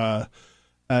into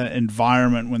an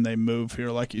environment when they move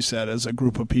here, like you said, as a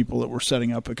group of people that were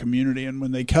setting up a community. And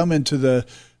when they come into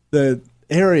the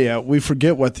area, we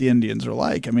forget what the Indians are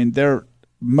like.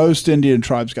 Most Indian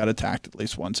tribes got attacked at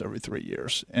least once every 3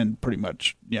 years, and pretty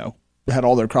much, had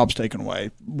all their crops taken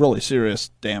away, really serious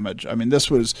damage.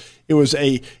 It was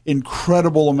a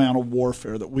incredible amount of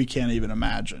warfare that we can't even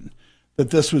imagine, that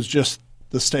this was just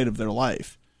the state of their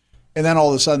life. And then all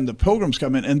of a sudden the Pilgrims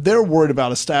come in, and they're worried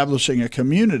about establishing a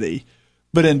community.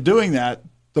 But in doing that,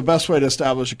 the best way to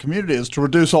establish a community is to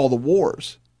reduce all the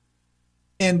wars.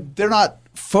 And they're not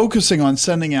focusing on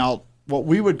sending out what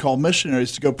we would call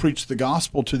missionaries to go preach the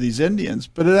gospel to these Indians.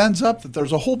 But it ends up that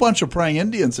there's a whole bunch of praying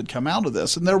Indians that come out of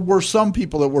this. And there were some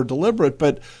people that were deliberate,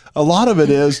 but a lot of it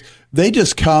is they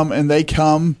just come, and they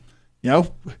come,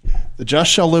 the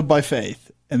just shall live by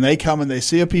faith. And they come and they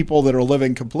see a people that are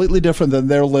living completely different than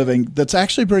they're living, that's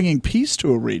actually bringing peace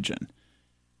to a region.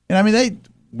 And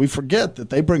we forget that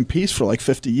they bring peace for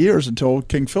 50 years until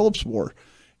King Philip's War.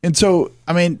 And so,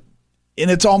 and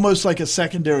it's almost like a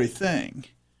secondary thing.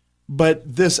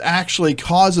 But this actually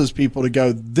causes people to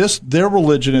go, their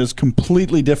religion is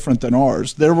completely different than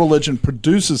ours. Their religion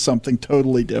produces something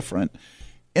totally different.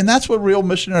 And that's what real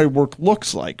missionary work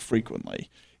looks like frequently.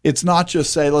 It's not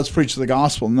just say, let's preach the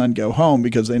gospel and then go home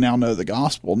because they now know the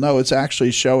gospel. No, it's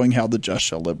actually showing how the just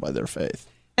shall live by their faith.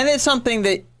 And it's something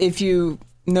that if you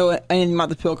know anything about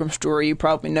the Pilgrim story, you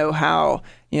probably know how,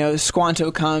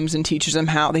 Squanto comes and teaches them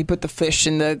how they put the fish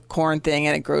in the corn thing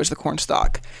and it grows the corn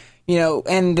stalk.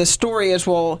 And the story is,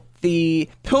 well, the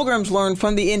Pilgrims learned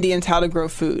from the Indians how to grow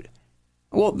food.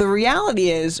 Well, the reality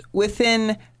is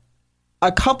within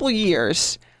a couple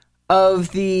years of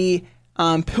the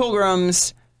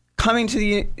Pilgrims coming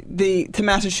to to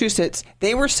Massachusetts,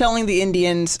 they were selling the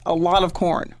Indians a lot of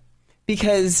corn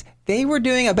because they were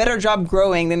doing a better job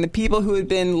growing than the people who had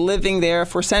been living there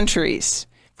for centuries,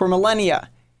 for millennia.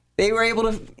 They were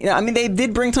able to, they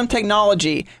did bring some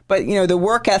technology, but, the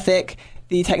work ethic,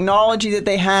 the technology that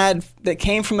they had that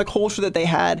came from the culture that they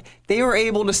had, they were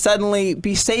able to suddenly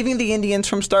be saving the Indians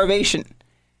from starvation.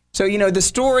 So, the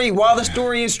story, while the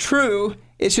story is true,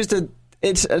 it's just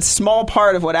it's a small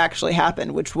part of what actually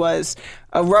happened, which was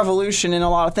a revolution in a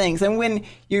lot of things. And when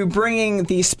you're bringing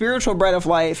the spiritual bread of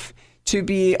life to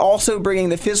be also bringing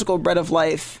the physical bread of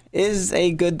life is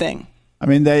a good thing.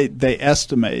 They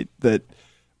estimate that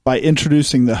by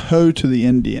introducing the hoe to the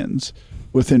Indians,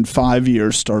 within 5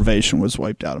 years, starvation was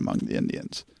wiped out among the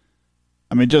Indians.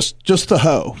 I mean, just the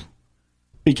hoe.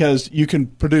 Because you can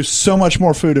produce so much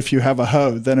more food if you have a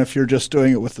hoe than if you're just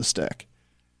doing it with the stick.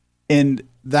 And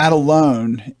that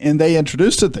alone, and they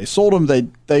introduced it, they sold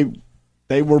them,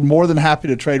 they were more than happy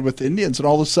to trade with the Indians, and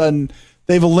all of a sudden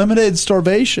they've eliminated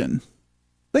starvation.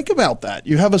 Think about that.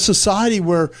 You have a society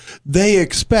where they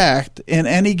expect in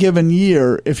any given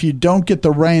year, if you don't get the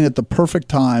rain at the perfect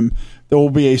time, there will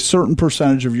be a certain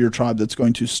percentage of your tribe that's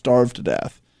going to starve to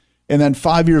death. And then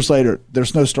 5 years later,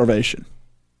 there's no starvation.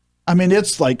 I mean,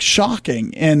 it's like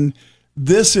shocking. And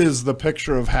this is the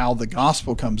picture of how the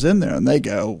gospel comes in there. And they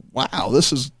go, wow,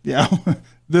 this is,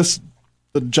 the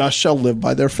just shall live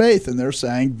by their faith. And they're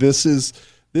saying this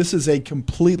is a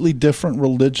completely different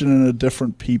religion and a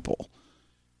different people.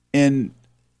 And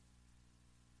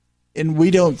we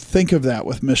don't think of that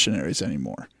with missionaries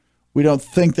anymore. We don't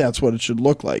think that's what it should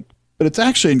look like. But it's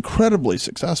actually incredibly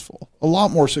successful, a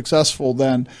lot more successful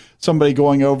than somebody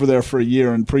going over there for a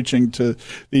year and preaching to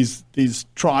these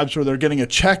tribes where they're getting a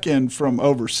check-in from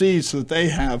overseas so that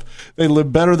they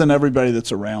live better than everybody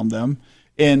that's around them.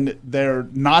 And they're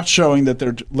not showing that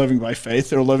they're living by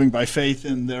faith. They're living by faith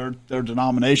in their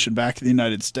denomination back in the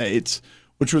United States,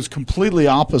 which was completely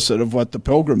opposite of what the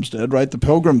Pilgrims did, right? The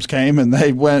Pilgrims came and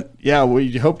they went,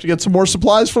 we hope to get some more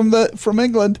supplies from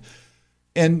England.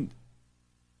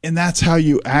 And that's how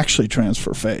you actually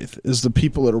transfer faith, is the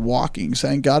people that are walking,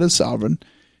 saying God is sovereign.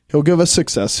 He'll give us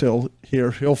success. He'll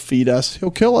feed us. He'll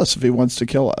kill us if he wants to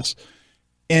kill us.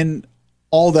 And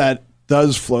all that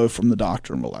does flow from the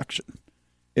doctrine of election.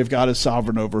 If God is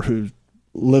sovereign over who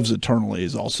lives eternally,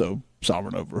 he's also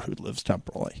sovereign over who lives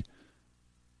temporally.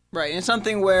 Right. And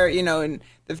something where, in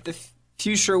the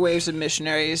future waves of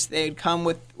missionaries, they'd come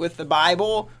with the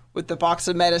Bible, with the box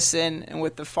of medicine, and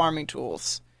with the farming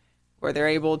tools, where they're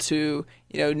able to,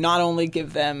 not only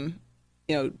give them,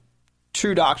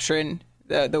 true doctrine,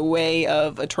 the way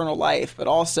of eternal life, but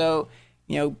also,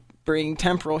 bring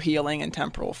temporal healing and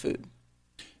temporal food.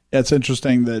 Yeah, it's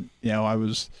interesting that, I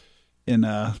was in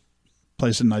a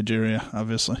place in Nigeria,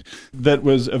 obviously, that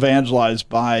was evangelized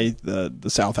by the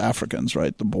South Africans,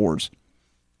 right, the Boers.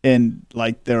 And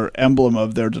like their emblem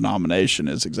of their denomination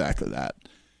is exactly that.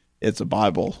 It's a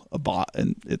Bible,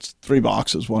 and it's 3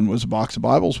 boxes. One was a box of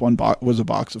Bibles, one was a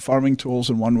box of farming tools,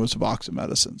 and one was a box of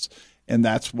medicines. And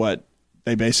that's what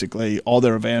they basically, all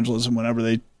their evangelism, whenever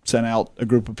they sent out a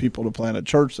group of people to plant a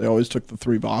church, they always took the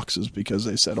 3 boxes because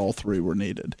they said all 3 were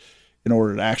needed in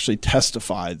order to actually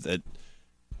testify that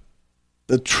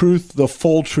the truth, the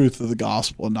full truth of the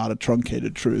gospel, and not a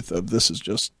truncated truth of this is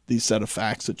just these set of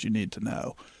facts that you need to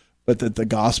know, but that the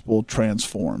gospel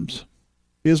transforms.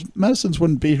 Because medicines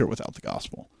wouldn't be here without the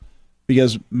gospel.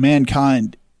 Because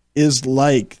mankind is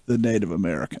like the Native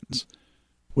Americans,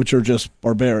 which are just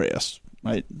barbarous,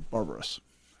 right? Barbarous.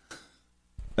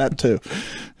 That too.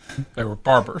 They were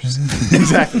barbers.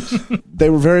 Exactly. They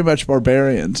were very much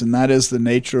barbarians, and that is the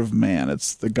nature of man.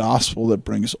 It's the gospel that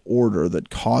brings order, that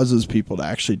causes people to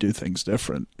actually do things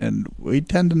different. And we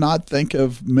tend to not think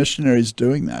of missionaries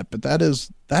doing that, but that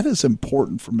is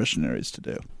important for missionaries to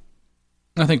do.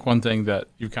 I think one thing that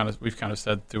we've kind of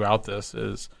said throughout this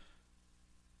is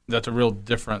that's a real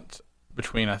difference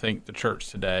between, I think, the church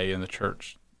today and the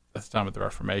church at the time of the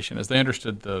Reformation, is they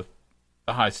understood the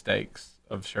high stakes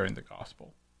of sharing the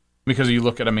gospel. Because you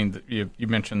look at, you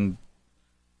mentioned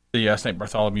the St.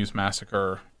 Bartholomew's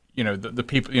massacre. The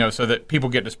people, so that people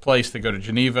get displaced, they go to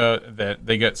Geneva, that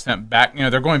they get sent back.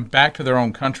 They're going back to their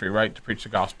own country, right, to preach the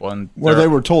gospel. And they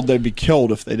were told they'd be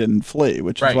killed if they didn't flee,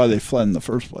 which is why they fled in the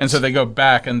first place. And so they go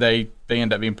back and they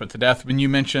end up being put to death. When you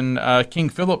mention King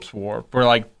Philip's War, where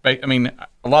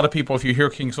a lot of people, if you hear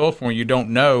King Philip's War, you don't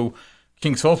know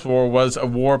King Philip's War was a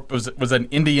war, was an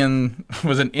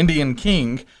Indian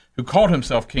king who called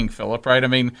himself King Philip,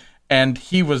 right? And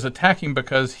he was attacking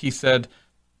because he said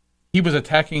he was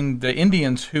attacking the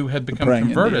Indians who had become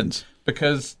converted Indians,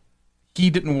 because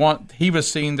he was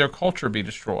seeing their culture be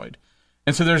destroyed.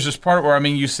 And so there's this part where,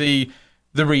 you see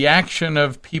the reaction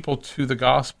of people to the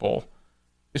gospel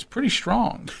is pretty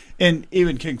strong. And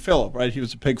even King Philip, right? He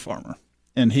was a pig farmer,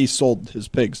 and he sold his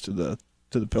pigs to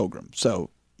the pilgrims. So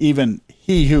even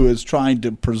he who is trying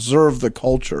to preserve the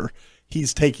culture,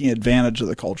 he's taking advantage of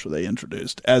the culture they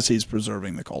introduced as he's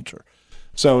preserving the culture.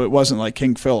 So it wasn't like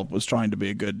King Philip was trying to be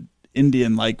a good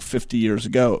Indian like 50 years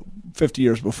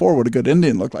before, what a good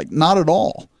Indian looked like. Not at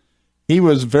all. He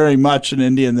was very much an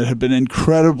Indian that had been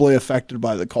incredibly affected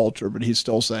by the culture, but he's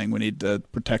still saying we need to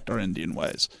protect our Indian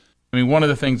ways. I mean, one of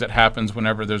the things that happens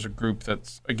whenever there's a group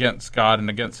that's against God and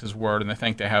against His Word, and they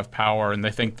think they have power, and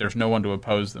they think there's no one to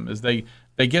oppose them, is they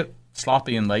get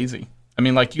sloppy and lazy. I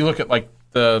mean, like you look at like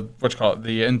the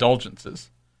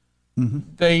indulgences. Mm-hmm.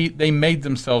 They made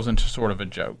themselves into sort of a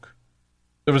joke.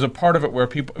 There was a part of it where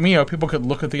people could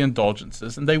look at the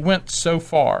indulgences, and they went so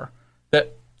far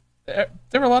that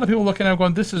there were a lot of people looking at it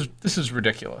going, this is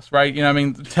ridiculous, right? You know, I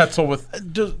mean, Tetzel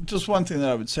with... Just one thing that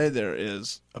I would say there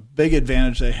is a big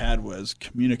advantage they had was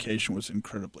communication was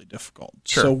incredibly difficult.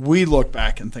 Sure. So we look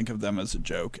back and think of them as a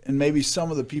joke, and maybe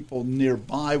some of the people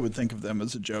nearby would think of them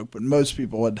as a joke, but most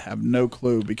people would have no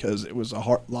clue because it was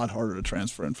a lot harder to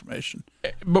transfer information.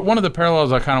 But one of the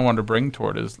parallels I kind of wanted to bring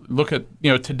toward is look at,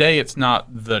 today it's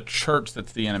not the church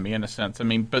that's the enemy in a sense. I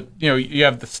mean, but, you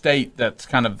have the state that's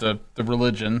kind of the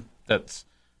religion. But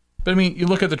I mean, you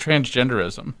look at the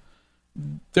transgenderism.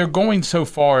 They're going so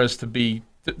far as to be.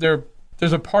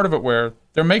 There's a part of it where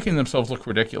they're making themselves look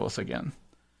ridiculous again.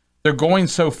 They're going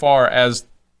so far as,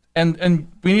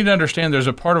 and we need to understand. There's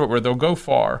a part of it where they'll go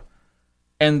far,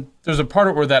 and there's a part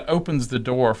of it where that opens the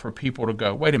door for people to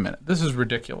go, wait a minute, this is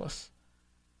ridiculous.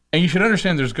 And you should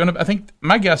understand. I think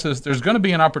my guess is there's going to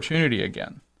be an opportunity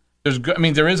again.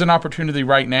 There is an opportunity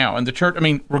right now, and the church,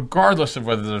 regardless of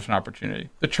whether there's an opportunity,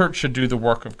 the church should do the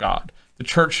work of God. The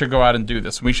church should go out and do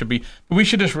this. And we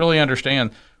should just really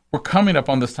understand we're coming up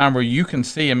on this time where you can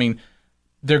see,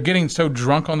 they're getting so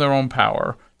drunk on their own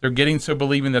power. They're getting so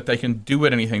believing that they can do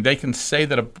it anything. They can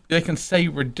say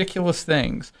ridiculous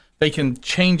things. They can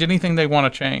change anything they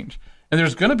want to change. And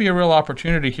there's going to be a real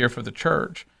opportunity here for the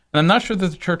church. And I'm not sure that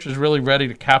the church is really ready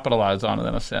to capitalize on it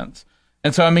in a sense.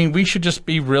 And so, we should just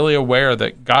be really aware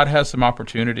that God has some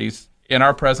opportunities in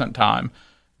our present time.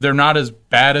 They're not as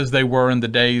bad as they were in the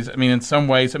days. In some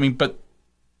ways, but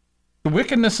the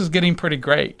wickedness is getting pretty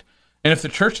great. And if the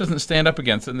church doesn't stand up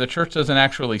against it and the church doesn't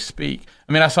actually speak.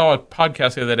 I saw a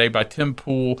podcast the other day by Tim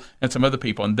Pool and some other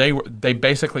people, and they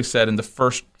basically said in the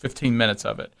first 15 minutes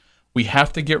of it, we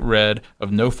have to get rid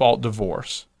of no-fault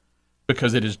divorce.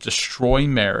 Because it is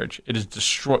destroying marriage. It is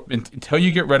until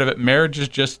you get rid of it. Marriage is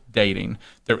just dating.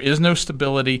 There is no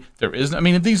stability. There is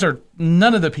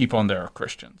none of the people on there are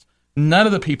Christians. None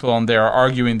of the people on there are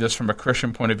arguing this from a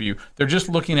Christian point of view. They're just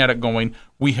looking at it going,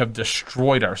 we have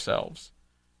destroyed ourselves.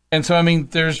 And so,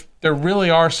 there really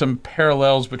are some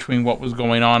parallels between what was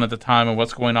going on at the time and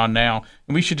what's going on now.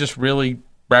 And we should just really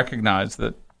recognize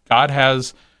that God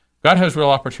has real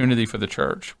opportunity for the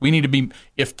church. We need to be,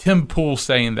 if Tim Pool's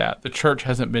saying that, the church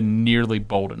hasn't been nearly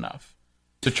bold enough.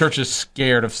 The church is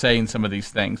scared of saying some of these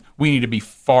things. We need to be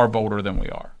far bolder than we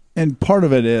are. And part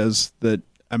of it is that,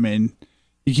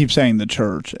 you keep saying the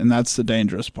church, and that's the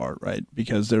dangerous part, right?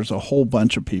 Because there's a whole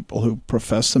bunch of people who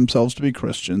profess themselves to be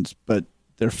Christians, but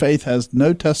their faith has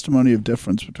no testimony of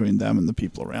difference between them and the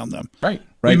people around them. Right.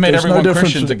 We made everyone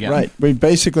Christians again. Right. We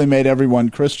basically made everyone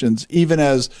Christians. Even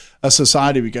as a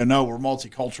society, we go, no, we're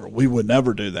multicultural. We would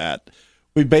never do that.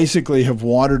 We basically have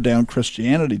watered down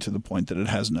Christianity to the point that it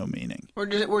has no meaning.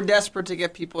 We're desperate to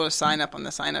get people to sign up on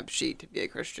the sign-up sheet to be a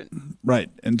Christian.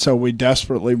 Right. And so we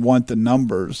desperately want the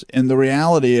numbers. And the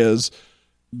reality is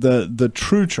the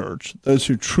true church, those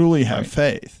who truly have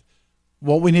faith,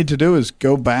 what we need to do is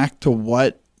go back to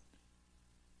what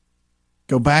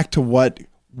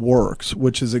works,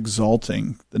 which is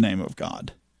exalting the name of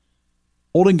God,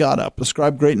 holding God up,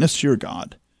 ascribe greatness to your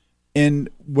God. And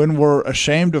when we're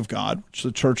ashamed of God, which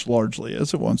the church largely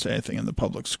is, it won't say anything in the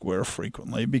public square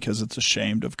frequently because it's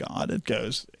ashamed of God. It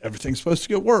goes, everything's supposed to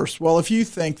get worse. Well, if you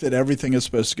think that everything is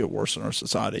supposed to get worse in our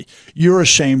society, you're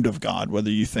ashamed of God,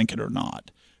 whether you think it or not.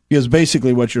 Because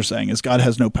basically what you're saying is God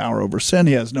has no power over sin.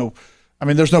 He has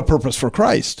there's no purpose for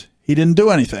Christ. He didn't do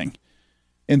anything.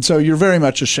 And so you're very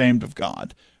much ashamed of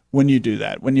God when you do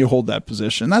that, when you hold that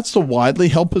position. That's the widely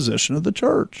held position of the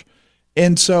church.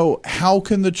 And so how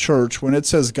can the church, when it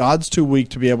says God's too weak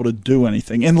to be able to do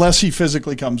anything, unless he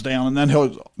physically comes down and then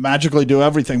he'll magically do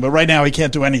everything, but right now he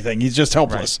can't do anything. He's just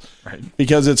helpless. Right.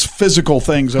 Because it's physical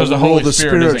things because overrule the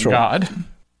Spirit spiritual. Isn't God.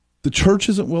 The church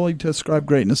isn't willing to ascribe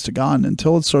greatness to God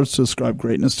until it starts to ascribe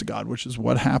greatness to God, which is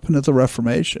what happened at the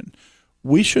Reformation.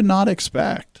 We should not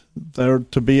expect there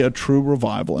to be a true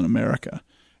revival in America.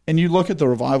 And you look at the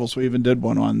revivals, we even did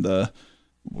one on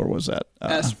where was that?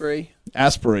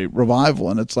 Asbury revival.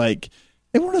 And it's like,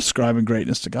 they weren't ascribing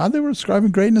greatness to God. They were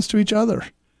ascribing greatness to each other.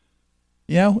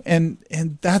 And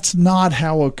that's not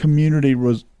how a community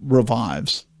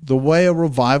revives. The way a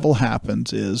revival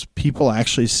happens is people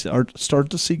actually start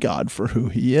to see God for who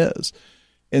he is.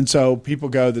 And so people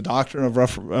go, the doctrine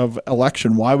of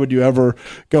election, why would you ever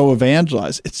go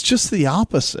evangelize? It's just the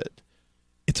opposite.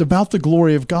 It's about the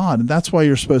glory of God, and that's why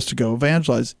you're supposed to go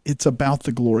evangelize. It's about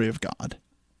the glory of God.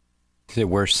 Is it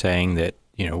worth saying that,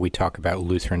 we talk about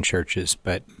Lutheran churches,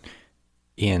 but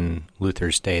in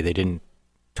Luther's day, they didn't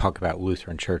talk about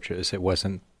Lutheran churches. It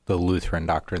wasn't the Lutheran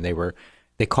doctrine.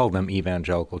 They called them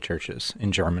evangelical churches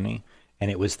in Germany,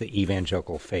 and it was the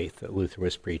evangelical faith that Luther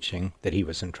was preaching that he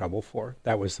was in trouble for.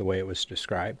 That was the way it was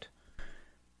described.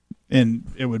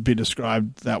 And it would be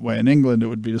described that way in England. It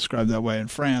would be described that way in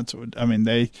France.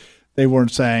 They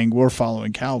weren't saying we're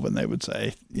following Calvin. They would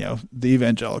say, the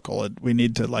evangelical, we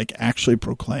need to actually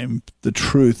proclaim the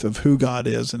truth of who God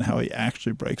is and how he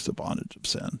actually breaks the bondage of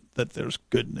sin, that there's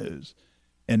good news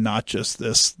and not just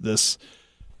this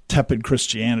tepid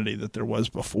Christianity that there was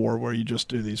before where you just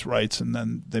do these rites and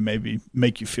then they maybe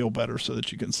make you feel better so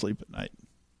that you can sleep at night.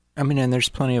 And there's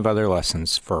plenty of other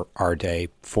lessons for our day,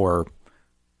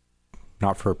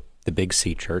 not for the big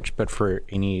C church, but for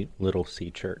any little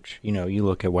C church. You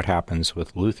look at what happens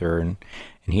with Luther, and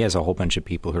he has a whole bunch of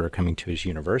people who are coming to his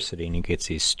university, and he gets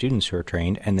these students who are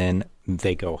trained, and then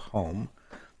they go home.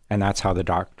 And that's how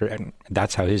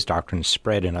his doctrine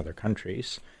spread in other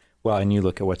countries. Well, and you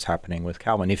look at what's happening with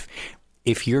Calvin. If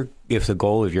the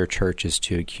goal of your church is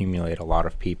to accumulate a lot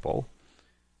of people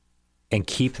and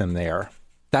keep them there,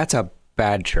 that's a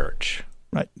bad church.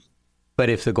 Right. But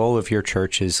if the goal of your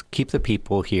church is keep the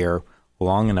people here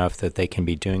long enough that they can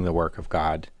be doing the work of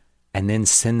God and then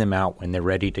send them out when they're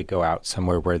ready to go out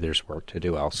somewhere where there's work to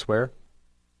do elsewhere,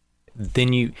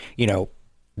 then you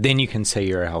can say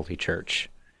you're a healthy church.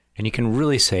 And you can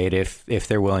really say it if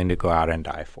they're willing to go out and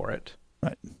die for it.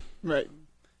 Right.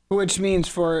 Which means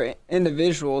for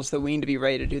individuals that we need to be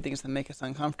ready to do things that make us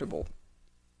uncomfortable.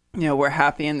 We're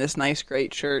happy in this nice,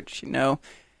 great church,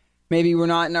 Maybe we're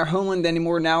not in our homeland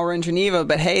anymore. Now we're in Geneva,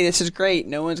 but hey, this is great.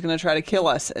 No one's going to try to kill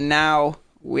us. And now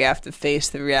we have to face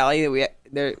the reality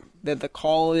that the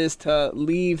call is to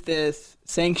leave this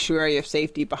sanctuary of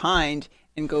safety behind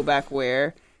and go back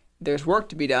where there's work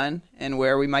to be done and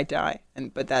where we might die.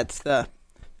 But that's the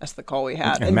call we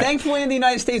have. And thankfully in the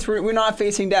United States, we're not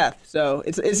facing death. So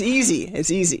it's easy.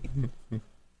 It's easy.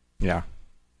 Yeah.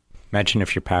 Imagine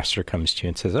if your pastor comes to you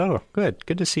and says, "Oh, good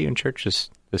to see you in church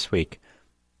this week.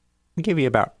 We give you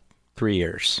about 3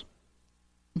 years."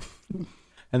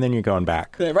 And then you're going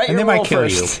back. Yeah, right, and they might kill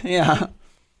you. Yeah.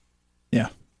 Yeah.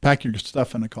 Pack your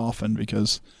stuff in a coffin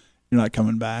because you're not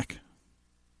coming back.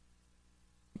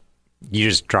 You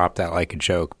just dropped that like a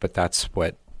joke, but that's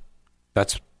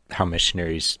how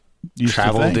missionaries used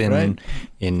traveled think, right?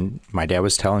 in my dad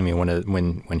was telling me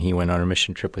when he went on a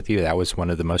mission trip with you, that was one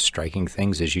of the most striking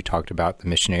things as you talked about the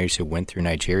missionaries who went through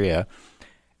Nigeria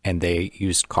and they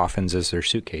used coffins as their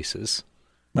suitcases.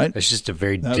 Right. It's just a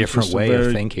very different way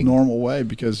of thinking. Normal way,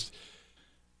 because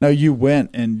now you went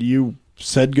and you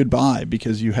said goodbye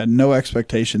because you had no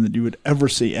expectation that you would ever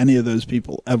see any of those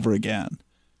people ever again.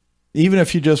 Even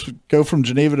if you just go from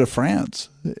Geneva to France,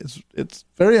 it's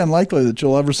very unlikely that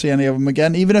you'll ever see any of them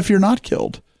again, even if you're not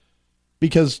killed,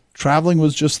 because traveling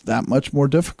was just that much more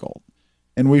difficult.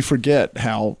 And we forget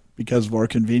how, because of our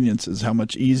conveniences, how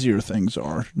much easier things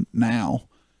are now.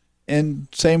 And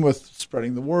same with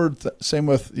spreading the word, same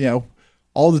with,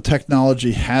 all the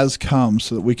technology has come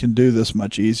so that we can do this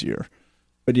much easier.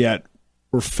 But yet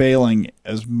we're failing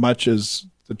as much as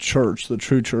the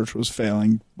true church was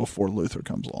failing before Luther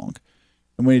comes along.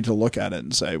 And we need to look at it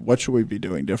and say, what should we be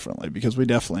doing differently? Because we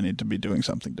definitely need to be doing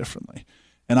something differently.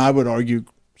 And I would argue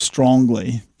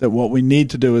strongly that what we need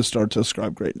to do is start to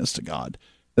ascribe greatness to God,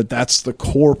 that's the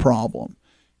core problem.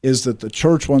 Is that the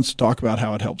church wants to talk about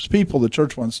how it helps people. The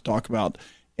church wants to talk about,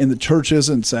 and the church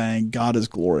isn't saying God is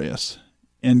glorious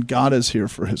and God is here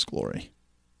for his glory.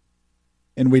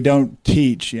 And we don't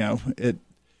teach,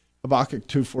 Habakkuk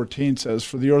 2:14 says,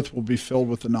 "For the earth will be filled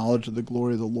with the knowledge of the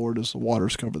glory of the Lord as the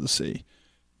waters cover the sea."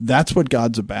 That's what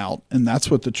God's about, and that's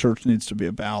what the church needs to be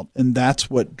about, and that's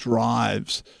what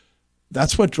drives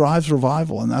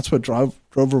revival, and that's what drove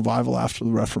revival after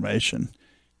the Reformation,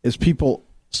 is people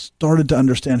started to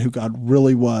understand who God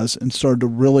really was and started to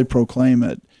really proclaim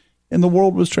it, and the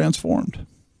world was transformed.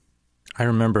 I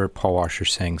remember Paul Washer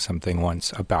saying something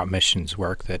once about missions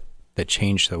work that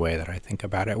changed the way that I think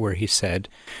about it, where he said,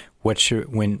 if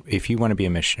you want to be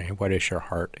a missionary, what is your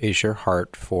heart? Is your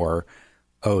heart for,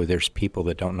 there's people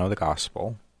that don't know the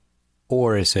gospel?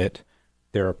 Or is it,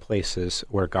 there are places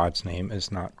where God's name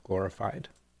is not glorified?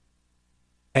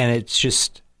 And it's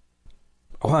just,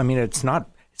 it's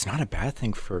not a bad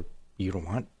thing for you to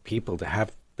want people to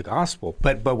have the gospel.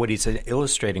 But what he's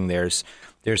illustrating there's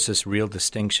this real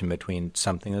distinction between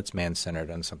something that's man-centered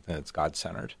and something that's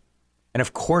God-centered. And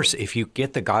of course, if you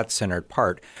get the God-centered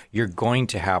part, you're going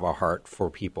to have a heart for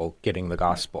people getting the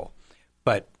gospel.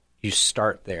 But you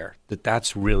start there.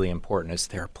 That's really important, is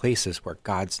there are places where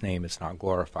God's name is not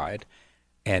glorified,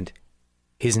 and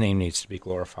his name needs to be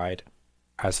glorified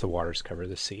as the waters cover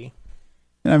the sea.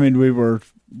 I mean, we were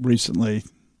recently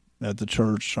at the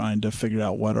church trying to figure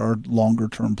out what our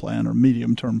longer-term plan or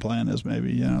medium-term plan is,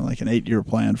 maybe, like an 8-year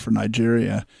plan for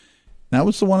Nigeria. That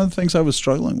was one of the things I was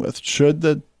struggling with. Should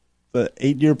the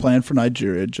 8-year plan for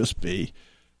Nigeria just be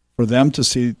for them to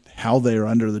see how they are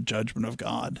under the judgment of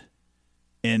God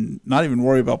and not even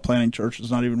worry about planting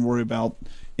churches, not even worry about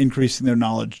increasing their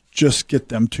knowledge, just get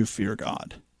them to fear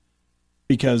God?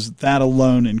 Because that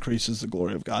alone increases the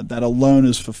glory of God. That alone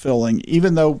is fulfilling.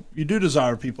 Even though you do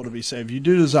desire people to be saved, you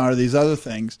do desire these other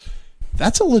things,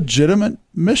 that's a legitimate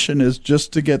mission, is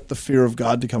just to get the fear of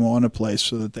God to come on a place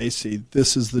so that they see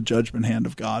this is the judgment hand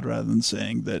of God, rather than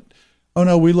saying that, oh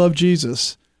no, we love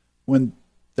Jesus, when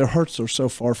their hearts are so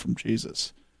far from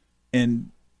Jesus.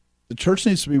 And the church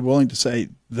needs to be willing to say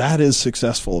that is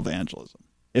successful evangelism.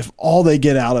 If all they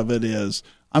get out of it is,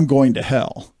 I'm going to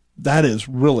hell, that is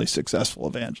really successful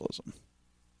evangelism.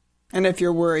 And if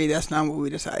you're worried, that's not what we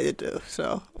decided to do.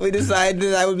 So we decided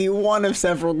that would be one of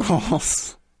several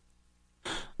goals.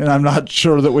 And I'm not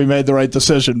sure that we made the right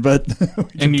decision, but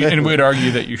and we'd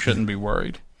argue that you shouldn't be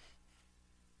worried.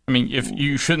 I mean, if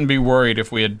you shouldn't be worried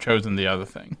if we had chosen the other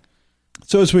thing.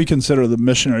 So as we consider the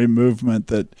missionary movement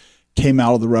that came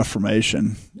out of the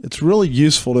Reformation, it's really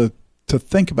useful to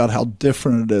think about how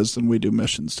different it is than we do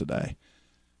missions today.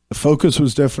 The focus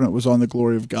was different. It was on the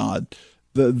glory of God.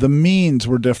 The means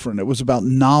were different. It was about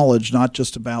knowledge, not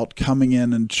just about coming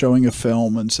in and showing a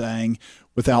film and saying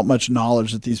without much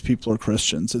knowledge that these people are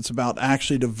Christians. It's about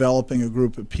actually developing a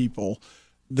group of people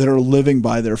that are living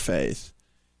by their faith.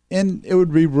 And it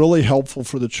would be really helpful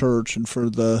for the church and for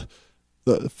the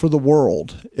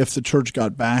world if the church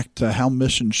got back to how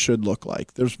missions should look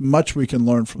like. There's much we can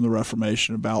learn from the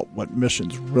Reformation about what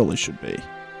missions really should be.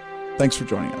 Thanks for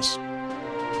joining us.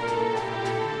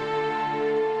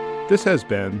 This has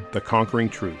been The Conquering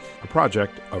Truth, a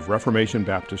project of Reformation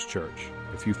Baptist Church.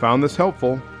 If you found this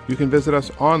helpful, you can visit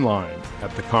us online at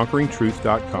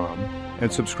theconqueringtruth.com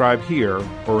and subscribe here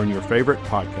or in your favorite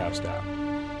podcast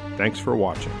app. Thanks for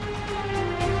watching.